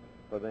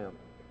for them.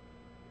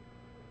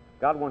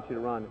 God wants you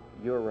to run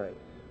your race.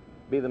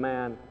 Be the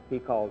man He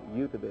called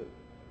you to be.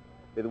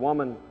 Be the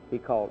woman He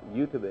called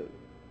you to be.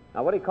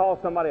 Now, what He calls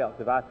somebody else,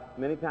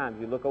 many times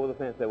you look over the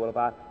fence and say,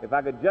 well, if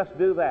I could just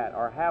do that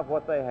or have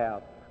what they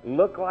have,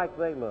 look like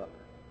they look.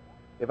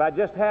 If I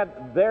just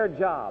had their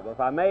job, or if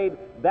I made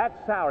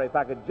that salary, if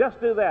I could just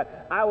do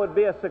that, I would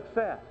be a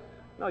success.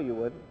 No, you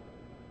wouldn't.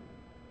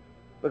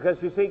 Because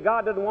you see,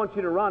 God doesn't want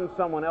you to run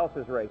someone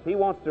else's race. He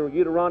wants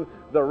you to run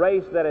the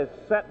race that is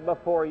set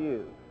before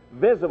you.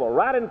 Visible,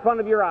 right in front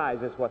of your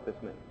eyes is what this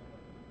means.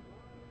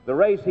 The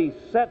race He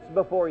sets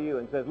before you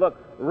and says, look,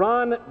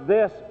 run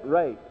this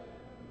race.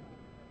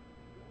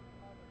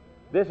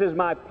 This is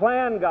my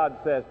plan, God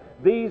says.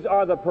 These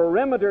are the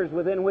perimeters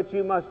within which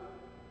you must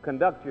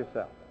conduct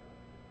yourself.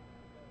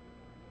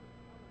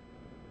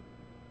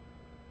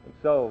 And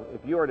so,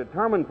 if you are a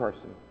determined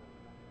person,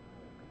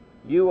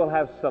 you will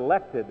have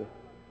selected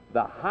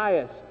the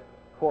highest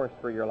course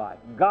for your life.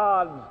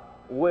 God's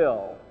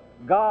will,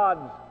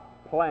 God's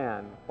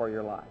plan for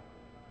your life.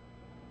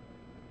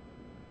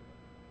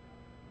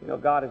 You know,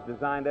 God has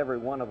designed every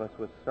one of us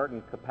with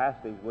certain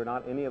capacities. We're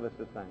not any of us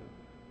the same.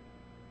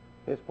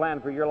 His plan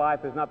for your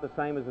life is not the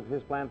same as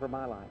His plan for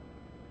my life,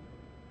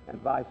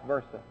 and vice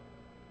versa.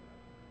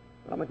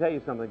 But I'm going to tell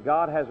you something.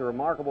 God has a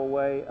remarkable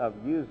way of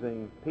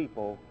using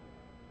people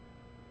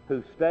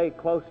who stay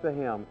close to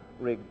Him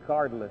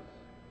regardless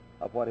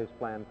of what His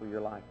plan for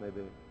your life may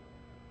be.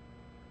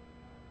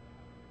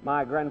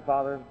 My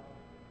grandfather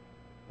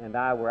and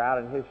I were out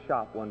in his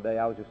shop one day.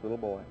 I was just a little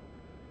boy.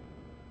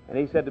 And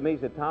he said to me, he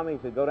said, Tommy, he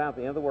said, go down at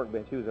the end of the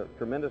workbench. He was a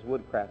tremendous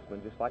wood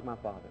craftsman, just like my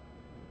father.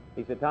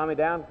 He said, Tommy,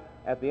 down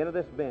at the end of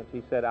this bench,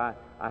 he said, I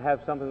have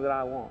something that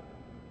I want.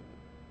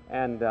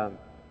 And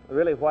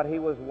really what he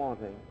was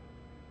wanting,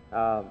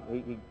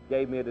 he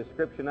gave me a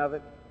description of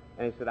it,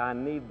 and he said, I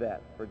need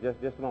that for just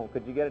a moment.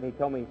 Could you get it? And he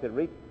told me, he said,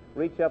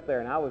 reach up there.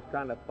 And I was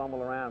trying to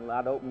fumble around, and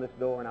I'd open this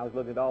door, and I was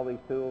looking at all these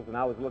tools, and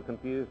I was a little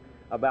confused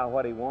about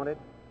what he wanted.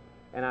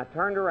 And I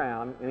turned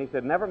around, and he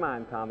said, never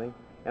mind, Tommy.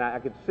 And I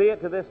could see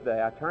it to this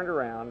day. I turned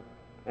around,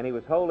 and he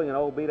was holding an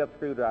old beat-up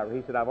screwdriver.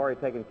 He said, I've already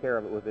taken care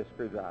of it with this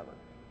screwdriver.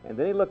 And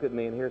then he looked at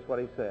me, and here's what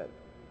he said.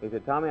 He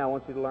said, Tommy, I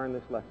want you to learn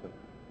this lesson.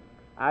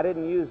 I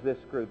didn't use this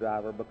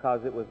screwdriver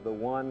because it was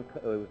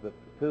the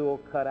tool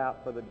cut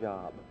out for the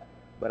job.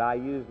 But I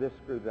used this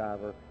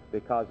screwdriver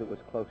because it was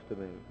close to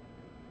me.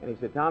 And he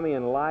said, Tommy,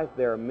 in life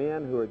there are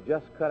men who are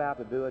just cut out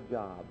to do a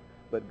job.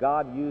 But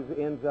God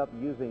ends up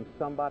using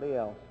somebody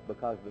else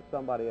because the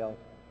somebody else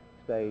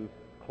stays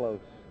close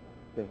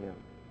to Him.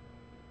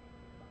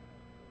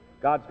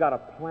 God's got a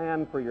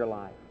plan for your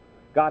life.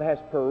 God has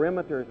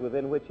perimeters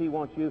within which He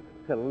wants you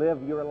to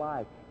live your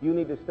life. You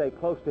need to stay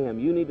close to Him.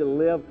 You need to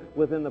live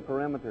within the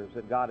perimeters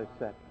that God has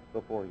set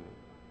before you.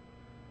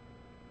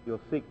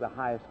 You'll seek the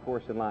highest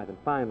course in life. And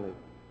finally,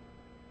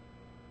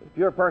 if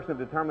you're a person of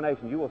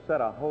determination, you will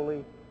set a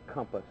holy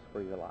compass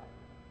for your life.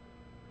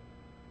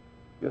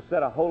 You'll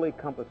set a holy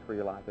compass for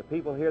your life. The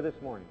people here this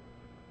morning,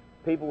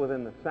 people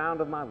within the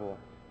sound of my voice,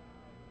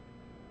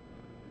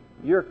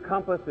 your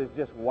compass is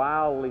just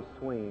wildly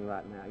swinging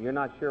right now. You're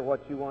not sure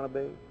what you want to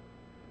be.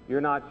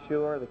 You're not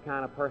sure the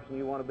kind of person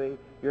you want to be.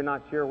 You're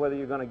not sure whether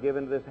you're going to give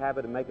into this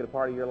habit and make it a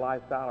part of your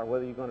lifestyle or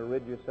whether you're going to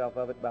rid yourself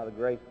of it by the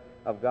grace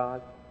of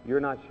God.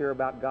 You're not sure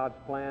about God's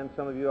plan.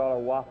 Some of you all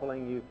are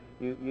waffling.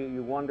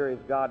 You wonder, is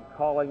God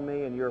calling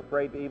me? And you're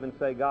afraid to even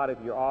say, God, if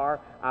you are,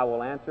 I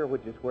will answer,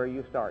 which is where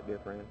you start, dear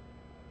friend.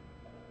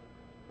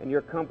 And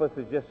your compass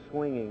is just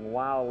swinging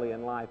wildly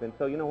in life. And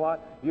so you know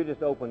what? You're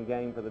just open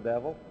game for the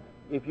devil.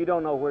 If you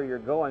don't know where you're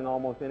going,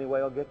 almost any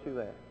way will get you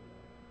there.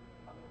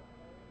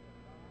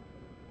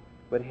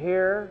 But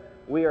here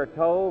we are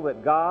told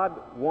that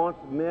God wants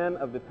men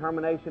of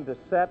determination to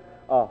set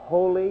a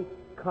holy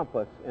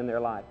compass in their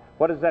life.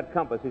 What is that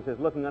compass? He says,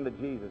 looking unto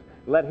Jesus.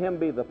 Let Him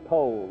be the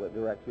pole that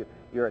directs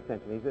your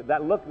attention. He said,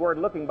 that word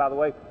looking, by the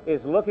way, is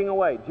looking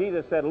away.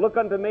 Jesus said, look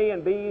unto me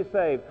and be ye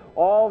saved,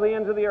 all the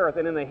ends of the earth.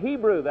 And in the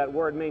Hebrew, that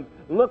word means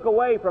look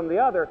away from the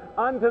other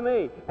unto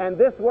me. And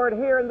this word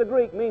here in the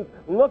Greek means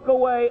look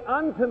away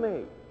unto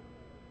me.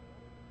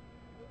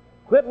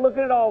 Quit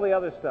looking at all the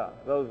other stuff,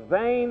 those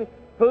vain,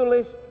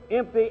 foolish,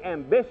 empty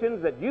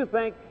ambitions that you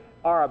think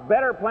are a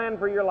better plan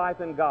for your life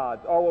than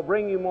God's, or will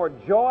bring you more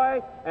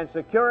joy and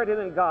security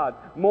than God's,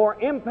 more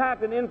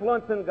impact and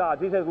influence than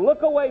God's. He says,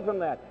 look away from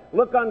that.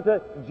 Look unto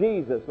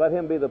Jesus. Let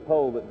Him be the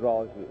pole that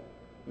draws you.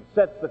 He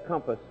sets the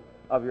compass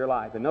of your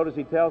life. And notice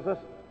He tells us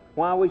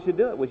why we should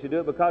do it. We should do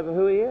it because of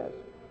who He is.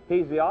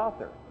 He's the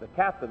author, the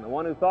captain, the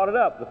one who thought it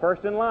up, the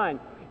first in line,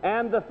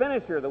 and the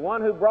finisher, the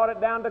one who brought it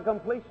down to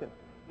completion.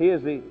 He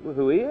is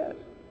who He is.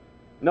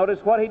 Notice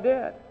what He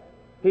did.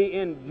 He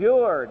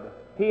endured.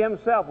 He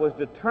Himself was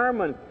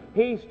determined.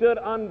 He stood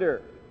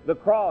under the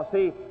cross.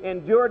 He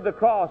endured the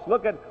cross.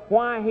 Look at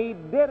why He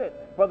did it,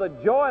 for the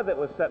joy that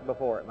was set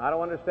before Him. I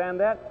don't understand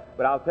that,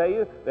 but I'll tell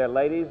you, there are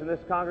ladies in this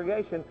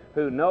congregation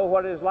who know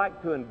what it is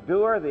like to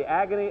endure the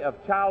agony of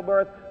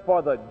childbirth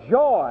for the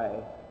joy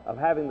of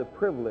having the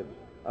privilege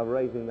of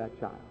raising that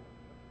child.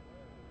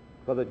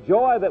 For the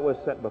joy that was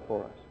set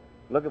before us.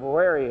 Look at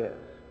where He is.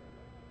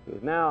 He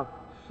is now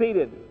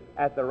seated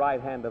at the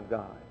right hand of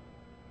God.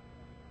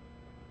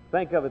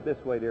 Think of it this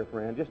way, dear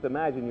friend. Just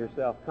imagine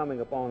yourself coming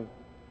upon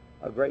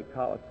a great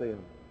Colosseum.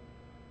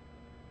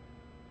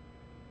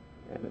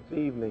 And it's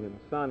evening and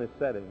the sun is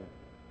setting.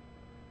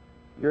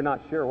 You're not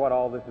sure what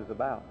all this is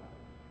about.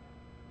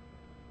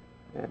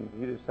 And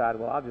you decide,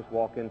 well, I'll just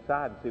walk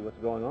inside and see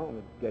what's going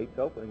on. The gate's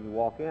open and you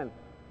walk in.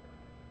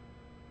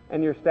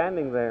 And you're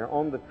standing there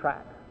on the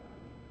track.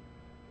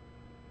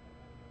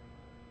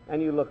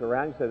 And you look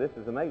around and you say, this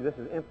is amazing, this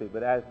is empty.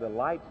 But as the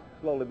lights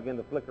slowly begin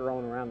to flicker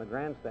on around the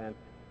grandstand,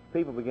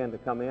 people begin to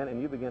come in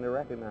and you begin to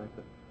recognize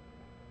them.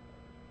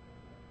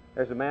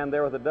 There's a man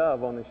there with a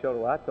dove on his shoulder.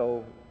 Well, that's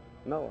old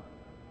Noah.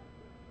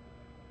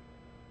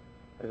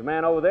 There's a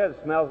man over there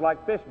that smells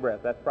like fish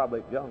breath. That's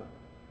probably Jonah.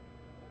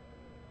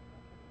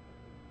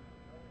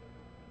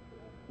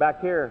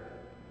 Back here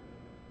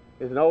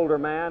is an older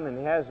man, and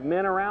he has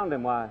men around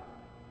him. Why?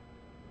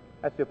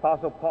 That's the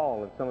Apostle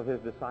Paul and some of his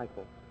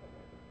disciples.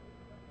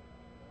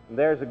 And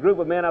there's a group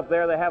of men up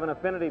there. They have an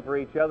affinity for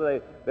each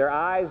other. Their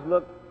eyes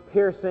look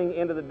piercing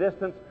into the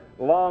distance,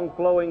 long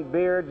flowing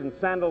beards and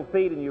sandaled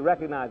feet, and you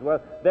recognize,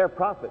 well, they're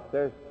prophets.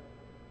 There's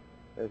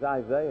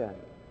Isaiah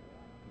and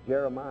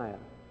Jeremiah.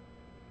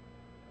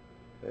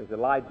 There's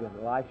Elijah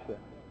and Elisha.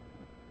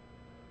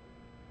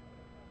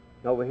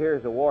 And over here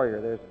is a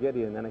warrior. There's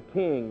Gideon. And a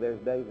king. There's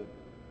David.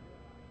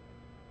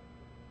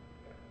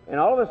 And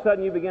all of a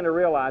sudden you begin to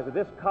realize that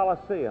this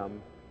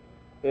Colosseum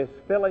is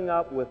filling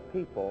up with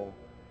people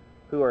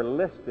who are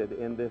listed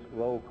in this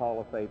roll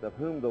call of faith, of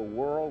whom the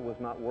world was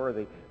not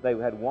worthy. They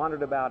had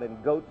wandered about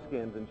in goat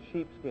skins and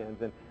sheep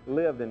skins and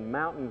lived in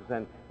mountains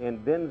and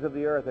in dens of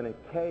the earth and in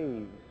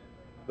caves.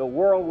 The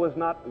world was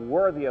not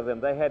worthy of them.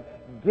 They had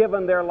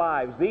given their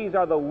lives. These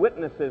are the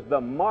witnesses,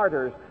 the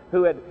martyrs,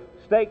 who had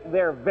staked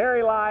their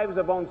very lives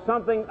upon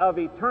something of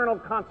eternal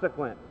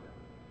consequence.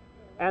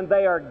 And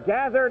they are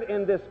gathered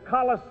in this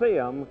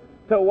Colosseum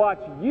to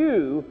watch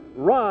you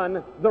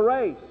run the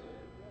race.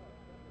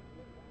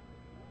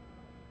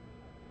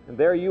 And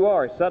there you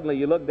are. Suddenly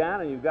you look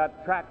down and you've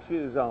got track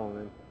shoes on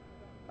and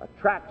a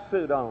track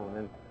suit on,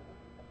 and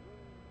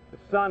the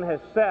sun has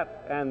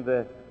set and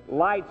the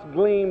lights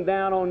gleam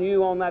down on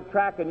you on that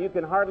track, and you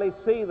can hardly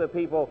see the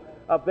people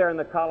up there in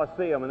the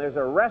Colosseum, and there's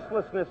a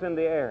restlessness in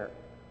the air.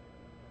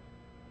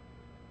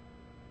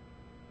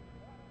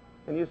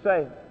 And you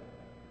say,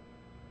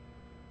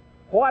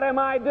 what am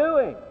I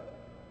doing?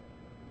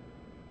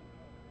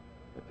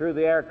 And through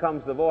the air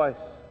comes the voice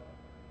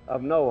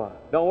of Noah.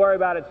 Don't worry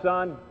about it,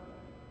 son.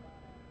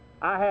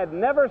 I had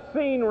never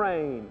seen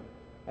rain,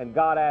 and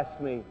God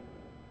asked me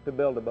to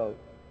build a boat.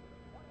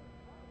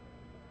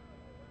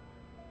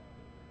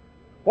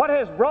 What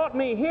has brought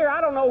me here? I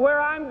don't know where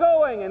I'm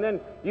going. And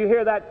then you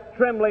hear that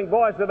trembling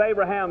voice of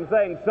Abraham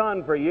saying,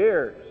 son, for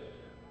years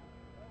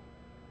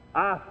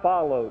I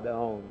followed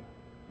on,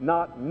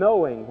 not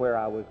knowing where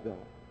I was going.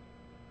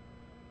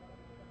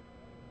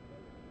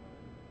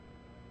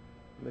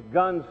 The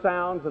gun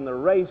sounds and the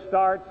race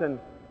starts,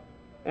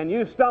 and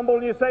you stumble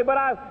and you say, but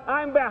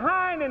I'm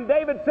behind. And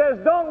David says,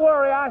 don't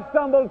worry, I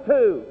stumbled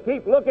too.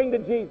 Keep looking to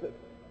Jesus.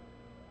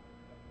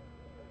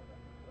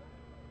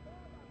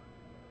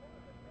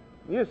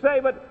 You say,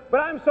 but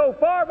I'm so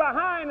far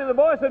behind. And the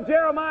voice of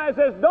Jeremiah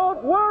says,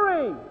 don't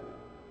worry.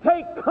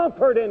 Take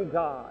comfort in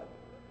God.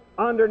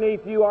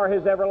 Underneath you are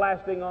His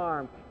everlasting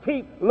arm.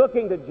 Keep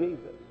looking to Jesus.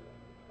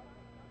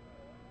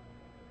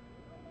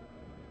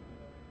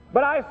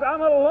 But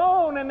I'm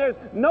alone, and there's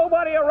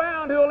nobody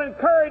around who will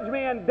encourage me.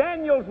 And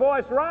Daniel's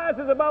voice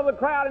rises above the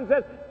crowd and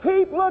says,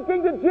 keep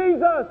looking to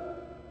Jesus.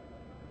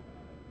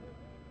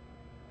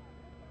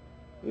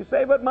 You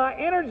say, but my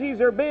energies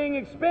are being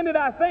expended.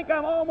 I think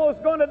I'm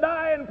almost going to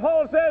die. And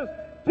Paul says,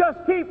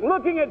 just keep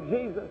looking at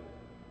Jesus.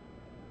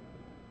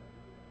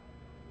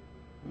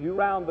 You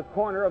round the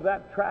corner of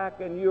that track,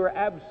 and you are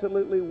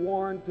absolutely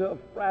worn to a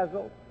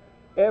frazzle.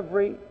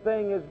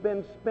 Everything has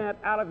been spent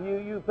out of you.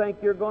 You think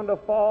you're going to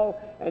fall,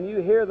 and you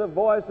hear the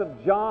voice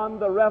of John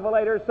the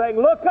Revelator saying,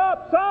 look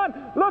up,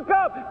 son, look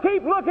up,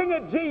 keep looking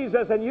at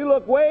Jesus. And you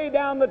look way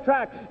down the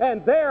track,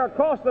 and there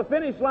across the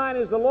finish line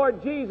is the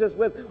Lord Jesus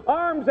with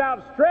arms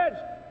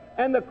outstretched,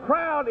 and the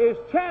crowd is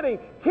chanting,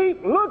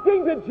 keep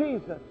looking to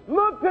Jesus,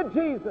 look to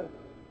Jesus,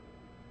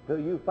 till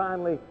you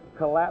finally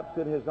collapse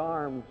in His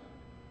arms,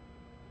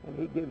 and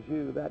He gives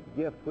you that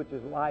gift which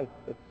is life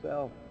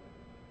itself.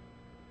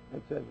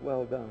 And says,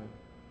 well done.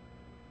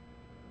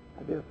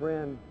 My dear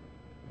friend,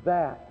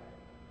 that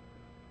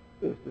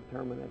is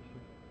determination.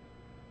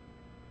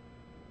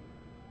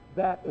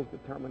 That is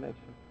determination.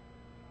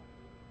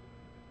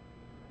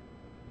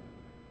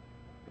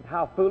 And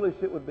how foolish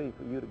it would be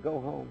for you to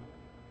go home,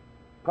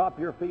 prop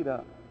your feet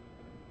up,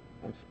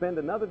 and spend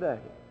another day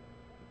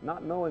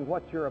not knowing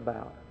what you're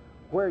about,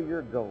 where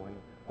you're going,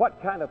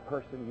 what kind of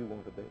person you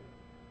want to be.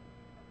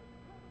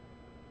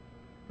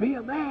 Be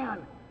a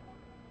man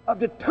of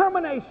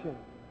determination.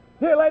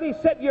 Dear lady,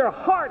 set your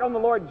heart on the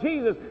Lord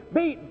Jesus.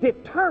 Be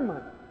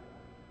determined.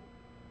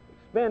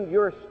 Expend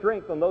your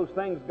strength on those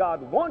things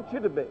God wants you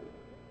to be,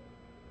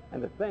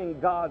 and the thing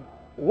God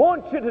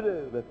wants you to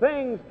do, the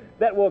things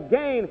that will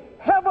gain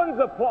heaven's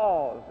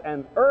applause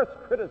and earth's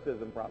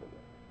criticism, probably.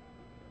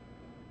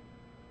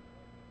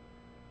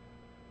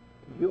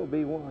 You'll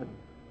be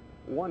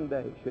one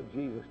day, should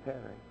Jesus tarry,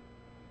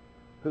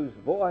 whose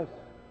voice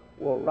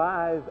will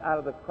rise out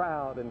of the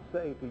crowd and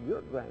say to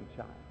your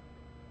grandchild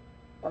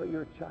or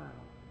your child,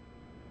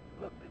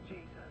 look to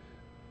Jesus.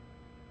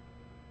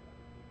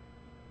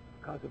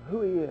 because of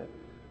who He is,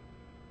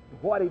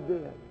 and what He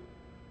did,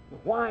 and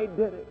why He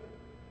did it,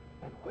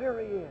 and where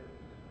He is.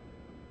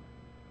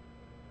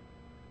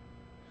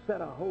 Set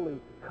a holy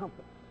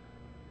compass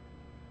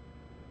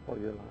for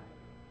your life.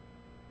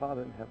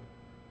 Father in heaven,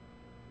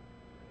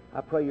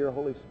 I pray your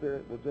Holy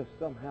Spirit will just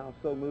somehow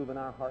so move in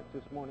our hearts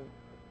this morning.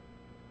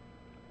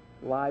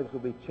 Lives will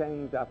be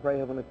changed. I pray,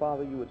 Heavenly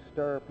Father, you would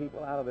stir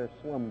people out of their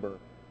slumber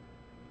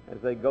as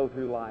they go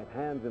through life,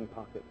 hands in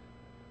pockets.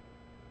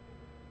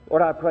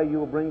 Lord, I pray you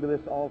will bring to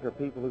this altar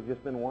people who've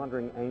just been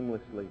wandering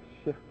aimlessly,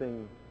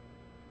 shifting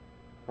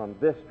from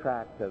this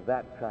track to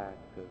that track,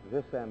 to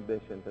this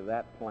ambition, to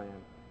that plan,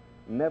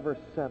 never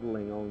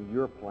settling on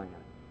your plan,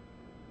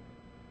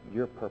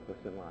 your purpose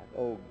in life.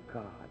 Oh,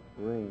 God,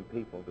 bring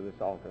people to this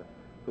altar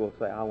who will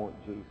say, I want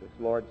Jesus.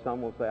 Lord,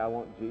 some will say, I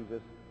want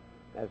Jesus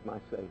as my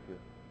Savior,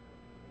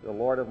 the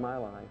Lord of my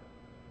life.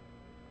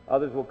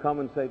 Others will come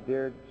and say,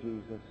 Dear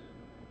Jesus,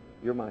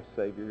 you're my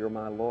Savior, you're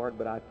my Lord,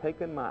 but I've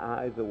taken my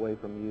eyes away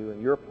from you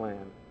and your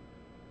plan.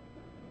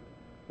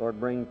 Lord,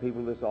 bring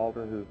people to this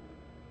altar who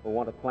will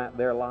want to plant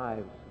their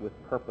lives with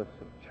purpose,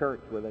 a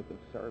church where they can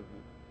serve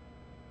you.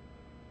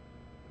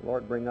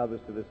 Lord, bring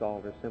others to this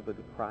altar simply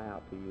to cry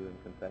out to you in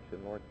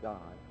confession. Lord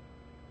God,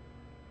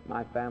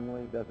 my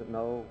family doesn't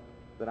know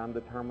that I'm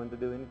determined to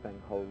do anything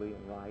holy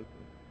and right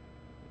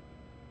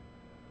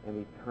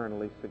and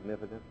eternally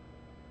significant.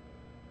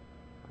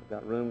 I've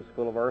got rooms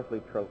full of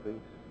earthly trophies,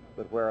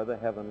 but where are the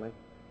heavenly?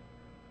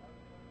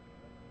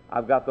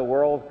 I've got the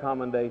world's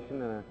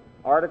commendation and an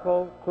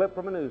article clipped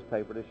from a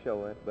newspaper to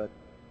show it, but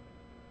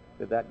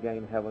did that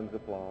gain heaven's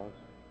applause?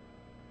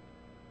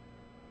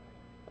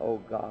 Oh,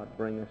 God,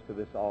 bring us to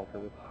this altar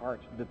with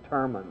hearts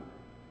determined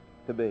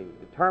to be,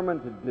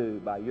 determined to do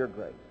by your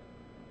grace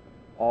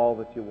all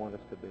that you want us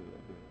to be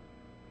and do.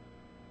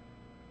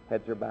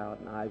 Heads are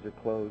bowed and eyes are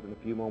closed. In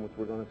a few moments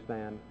we're going to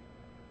stand.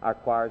 Our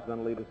choir's going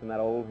to lead us in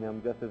that old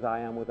hymn, Just as I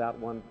am without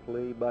one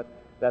plea, but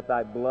that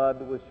thy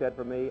blood was shed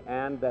for me,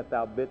 and that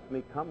thou bidst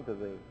me come to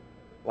thee.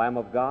 Lamb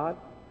of God,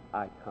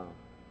 I come.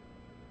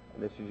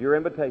 And this is your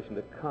invitation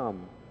to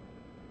come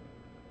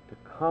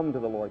to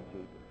the Lord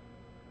Jesus.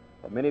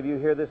 For many of you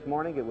here this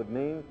morning, it would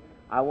mean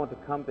I want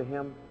to come to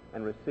Him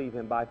and receive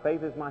Him by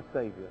faith as my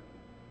Savior,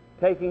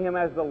 taking Him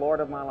as the Lord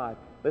of my life.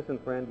 Listen,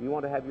 friend, you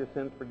want to have your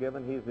sins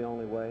forgiven? He's the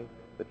only way,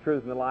 the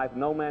truth, and the life.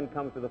 No man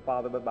comes to the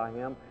Father but by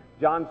Him.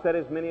 John said,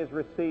 as many as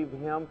received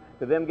Him,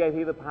 to them gave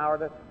He the power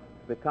to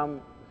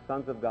become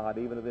sons of God,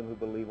 even to them who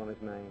believe on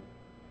His name.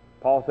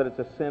 Paul said it's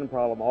a sin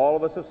problem. All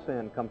of us have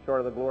sinned, come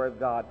short of the glory of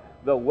God.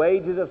 The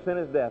wages of sin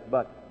is death,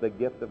 but the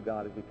gift of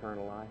God is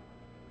eternal life.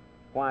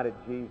 Why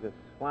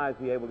is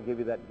He able to give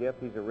you that gift?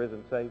 He's a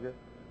risen Savior.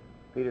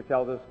 Peter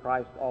tells us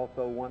Christ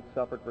also once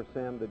suffered for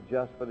sin, the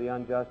just for the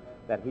unjust,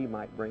 that He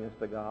might bring us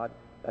to God.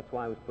 That's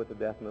why He was put to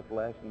death in the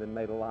flesh and then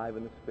made alive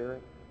in the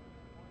Spirit.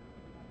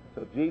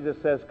 So Jesus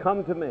says,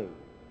 come to me.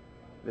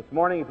 This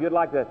morning, if you'd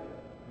like to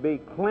be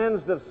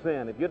cleansed of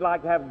sin, if you'd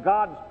like to have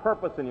God's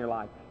purpose in your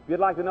life, if you'd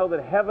like to know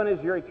that heaven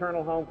is your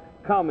eternal home,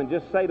 come and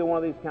just say to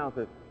one of these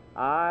counselors,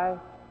 I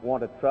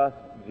want to trust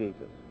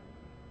Jesus.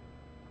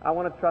 I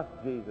want to trust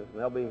Jesus.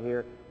 And they'll be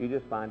here. You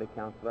just find a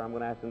counselor. I'm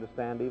going to ask them to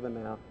stand even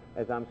now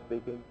as I'm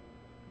speaking.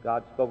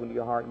 God's spoken to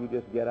your heart. You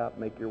just get up,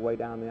 make your way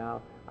down the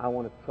aisle. I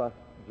want to trust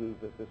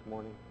Jesus this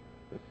morning.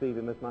 Receive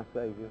Him as my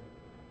Savior.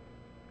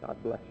 God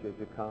bless you as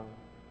you come.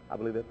 I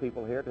believe there are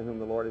people here to whom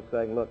the Lord is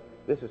saying, look,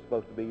 this is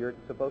supposed to be your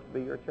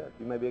church.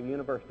 You may be a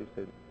university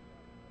student.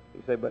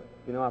 You say, but,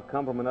 I've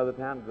come from another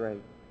town.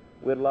 Great.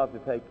 We'd love to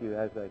take you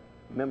as a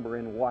member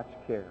in watch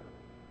care.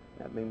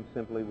 That means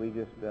simply we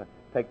just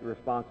take the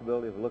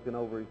responsibility of looking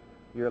over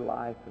your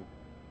life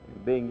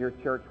and being your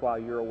church while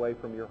you're away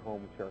from your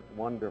home church.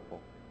 Wonderful.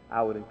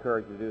 I would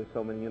encourage you to do as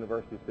so many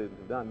university students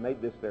have done.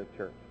 Make this their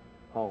church,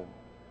 home.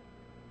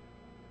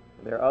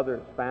 And there are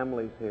others,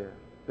 families here,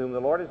 to whom the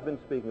Lord has been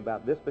speaking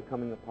about this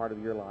becoming a part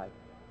of your life.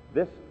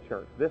 This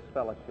church, this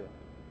fellowship.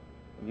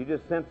 And you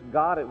just sense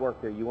God at work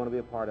here. You want to be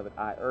a part of it.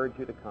 I urge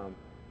you to come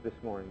this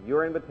morning.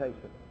 Your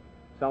invitation.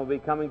 Some will be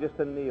coming just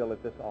to kneel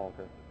at this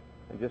altar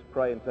and just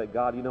pray and say,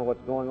 God, you know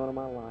what's going on in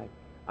my life.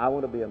 I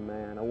want to be a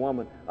man, a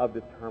woman of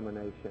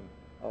determination.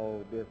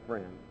 Oh, dear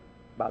friend,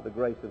 by the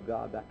grace of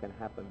God, that can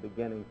happen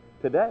beginning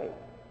today.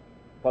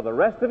 For the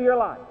rest of your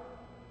life,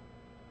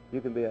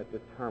 you can be a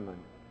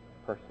determined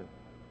person.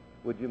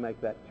 Would you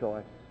make that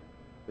choice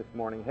this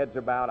morning? Heads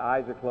are bowed,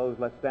 eyes are closed.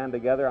 Let's stand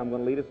together. I'm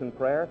going to lead us in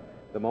prayer.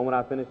 The moment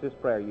I finish this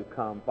prayer, you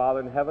come. Father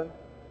in heaven,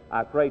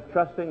 I pray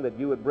trusting that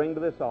you would bring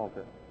to this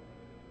altar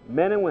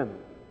men and women,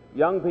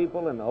 young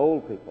people and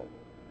old people.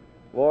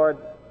 Lord,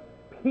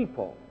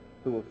 people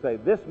who will say,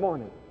 this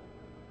morning,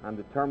 I'm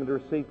determined to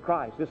receive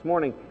Christ. This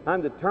morning,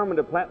 I'm determined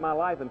to plant my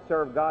life and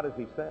serve God as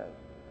He says.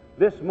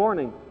 This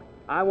morning,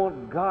 I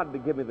want God to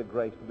give me the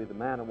grace to be the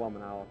man or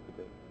woman I ought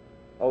to be.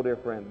 Oh, dear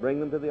friend, bring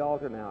them to the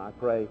altar now, I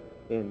pray,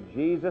 in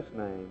Jesus'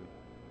 name.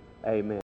 Amen.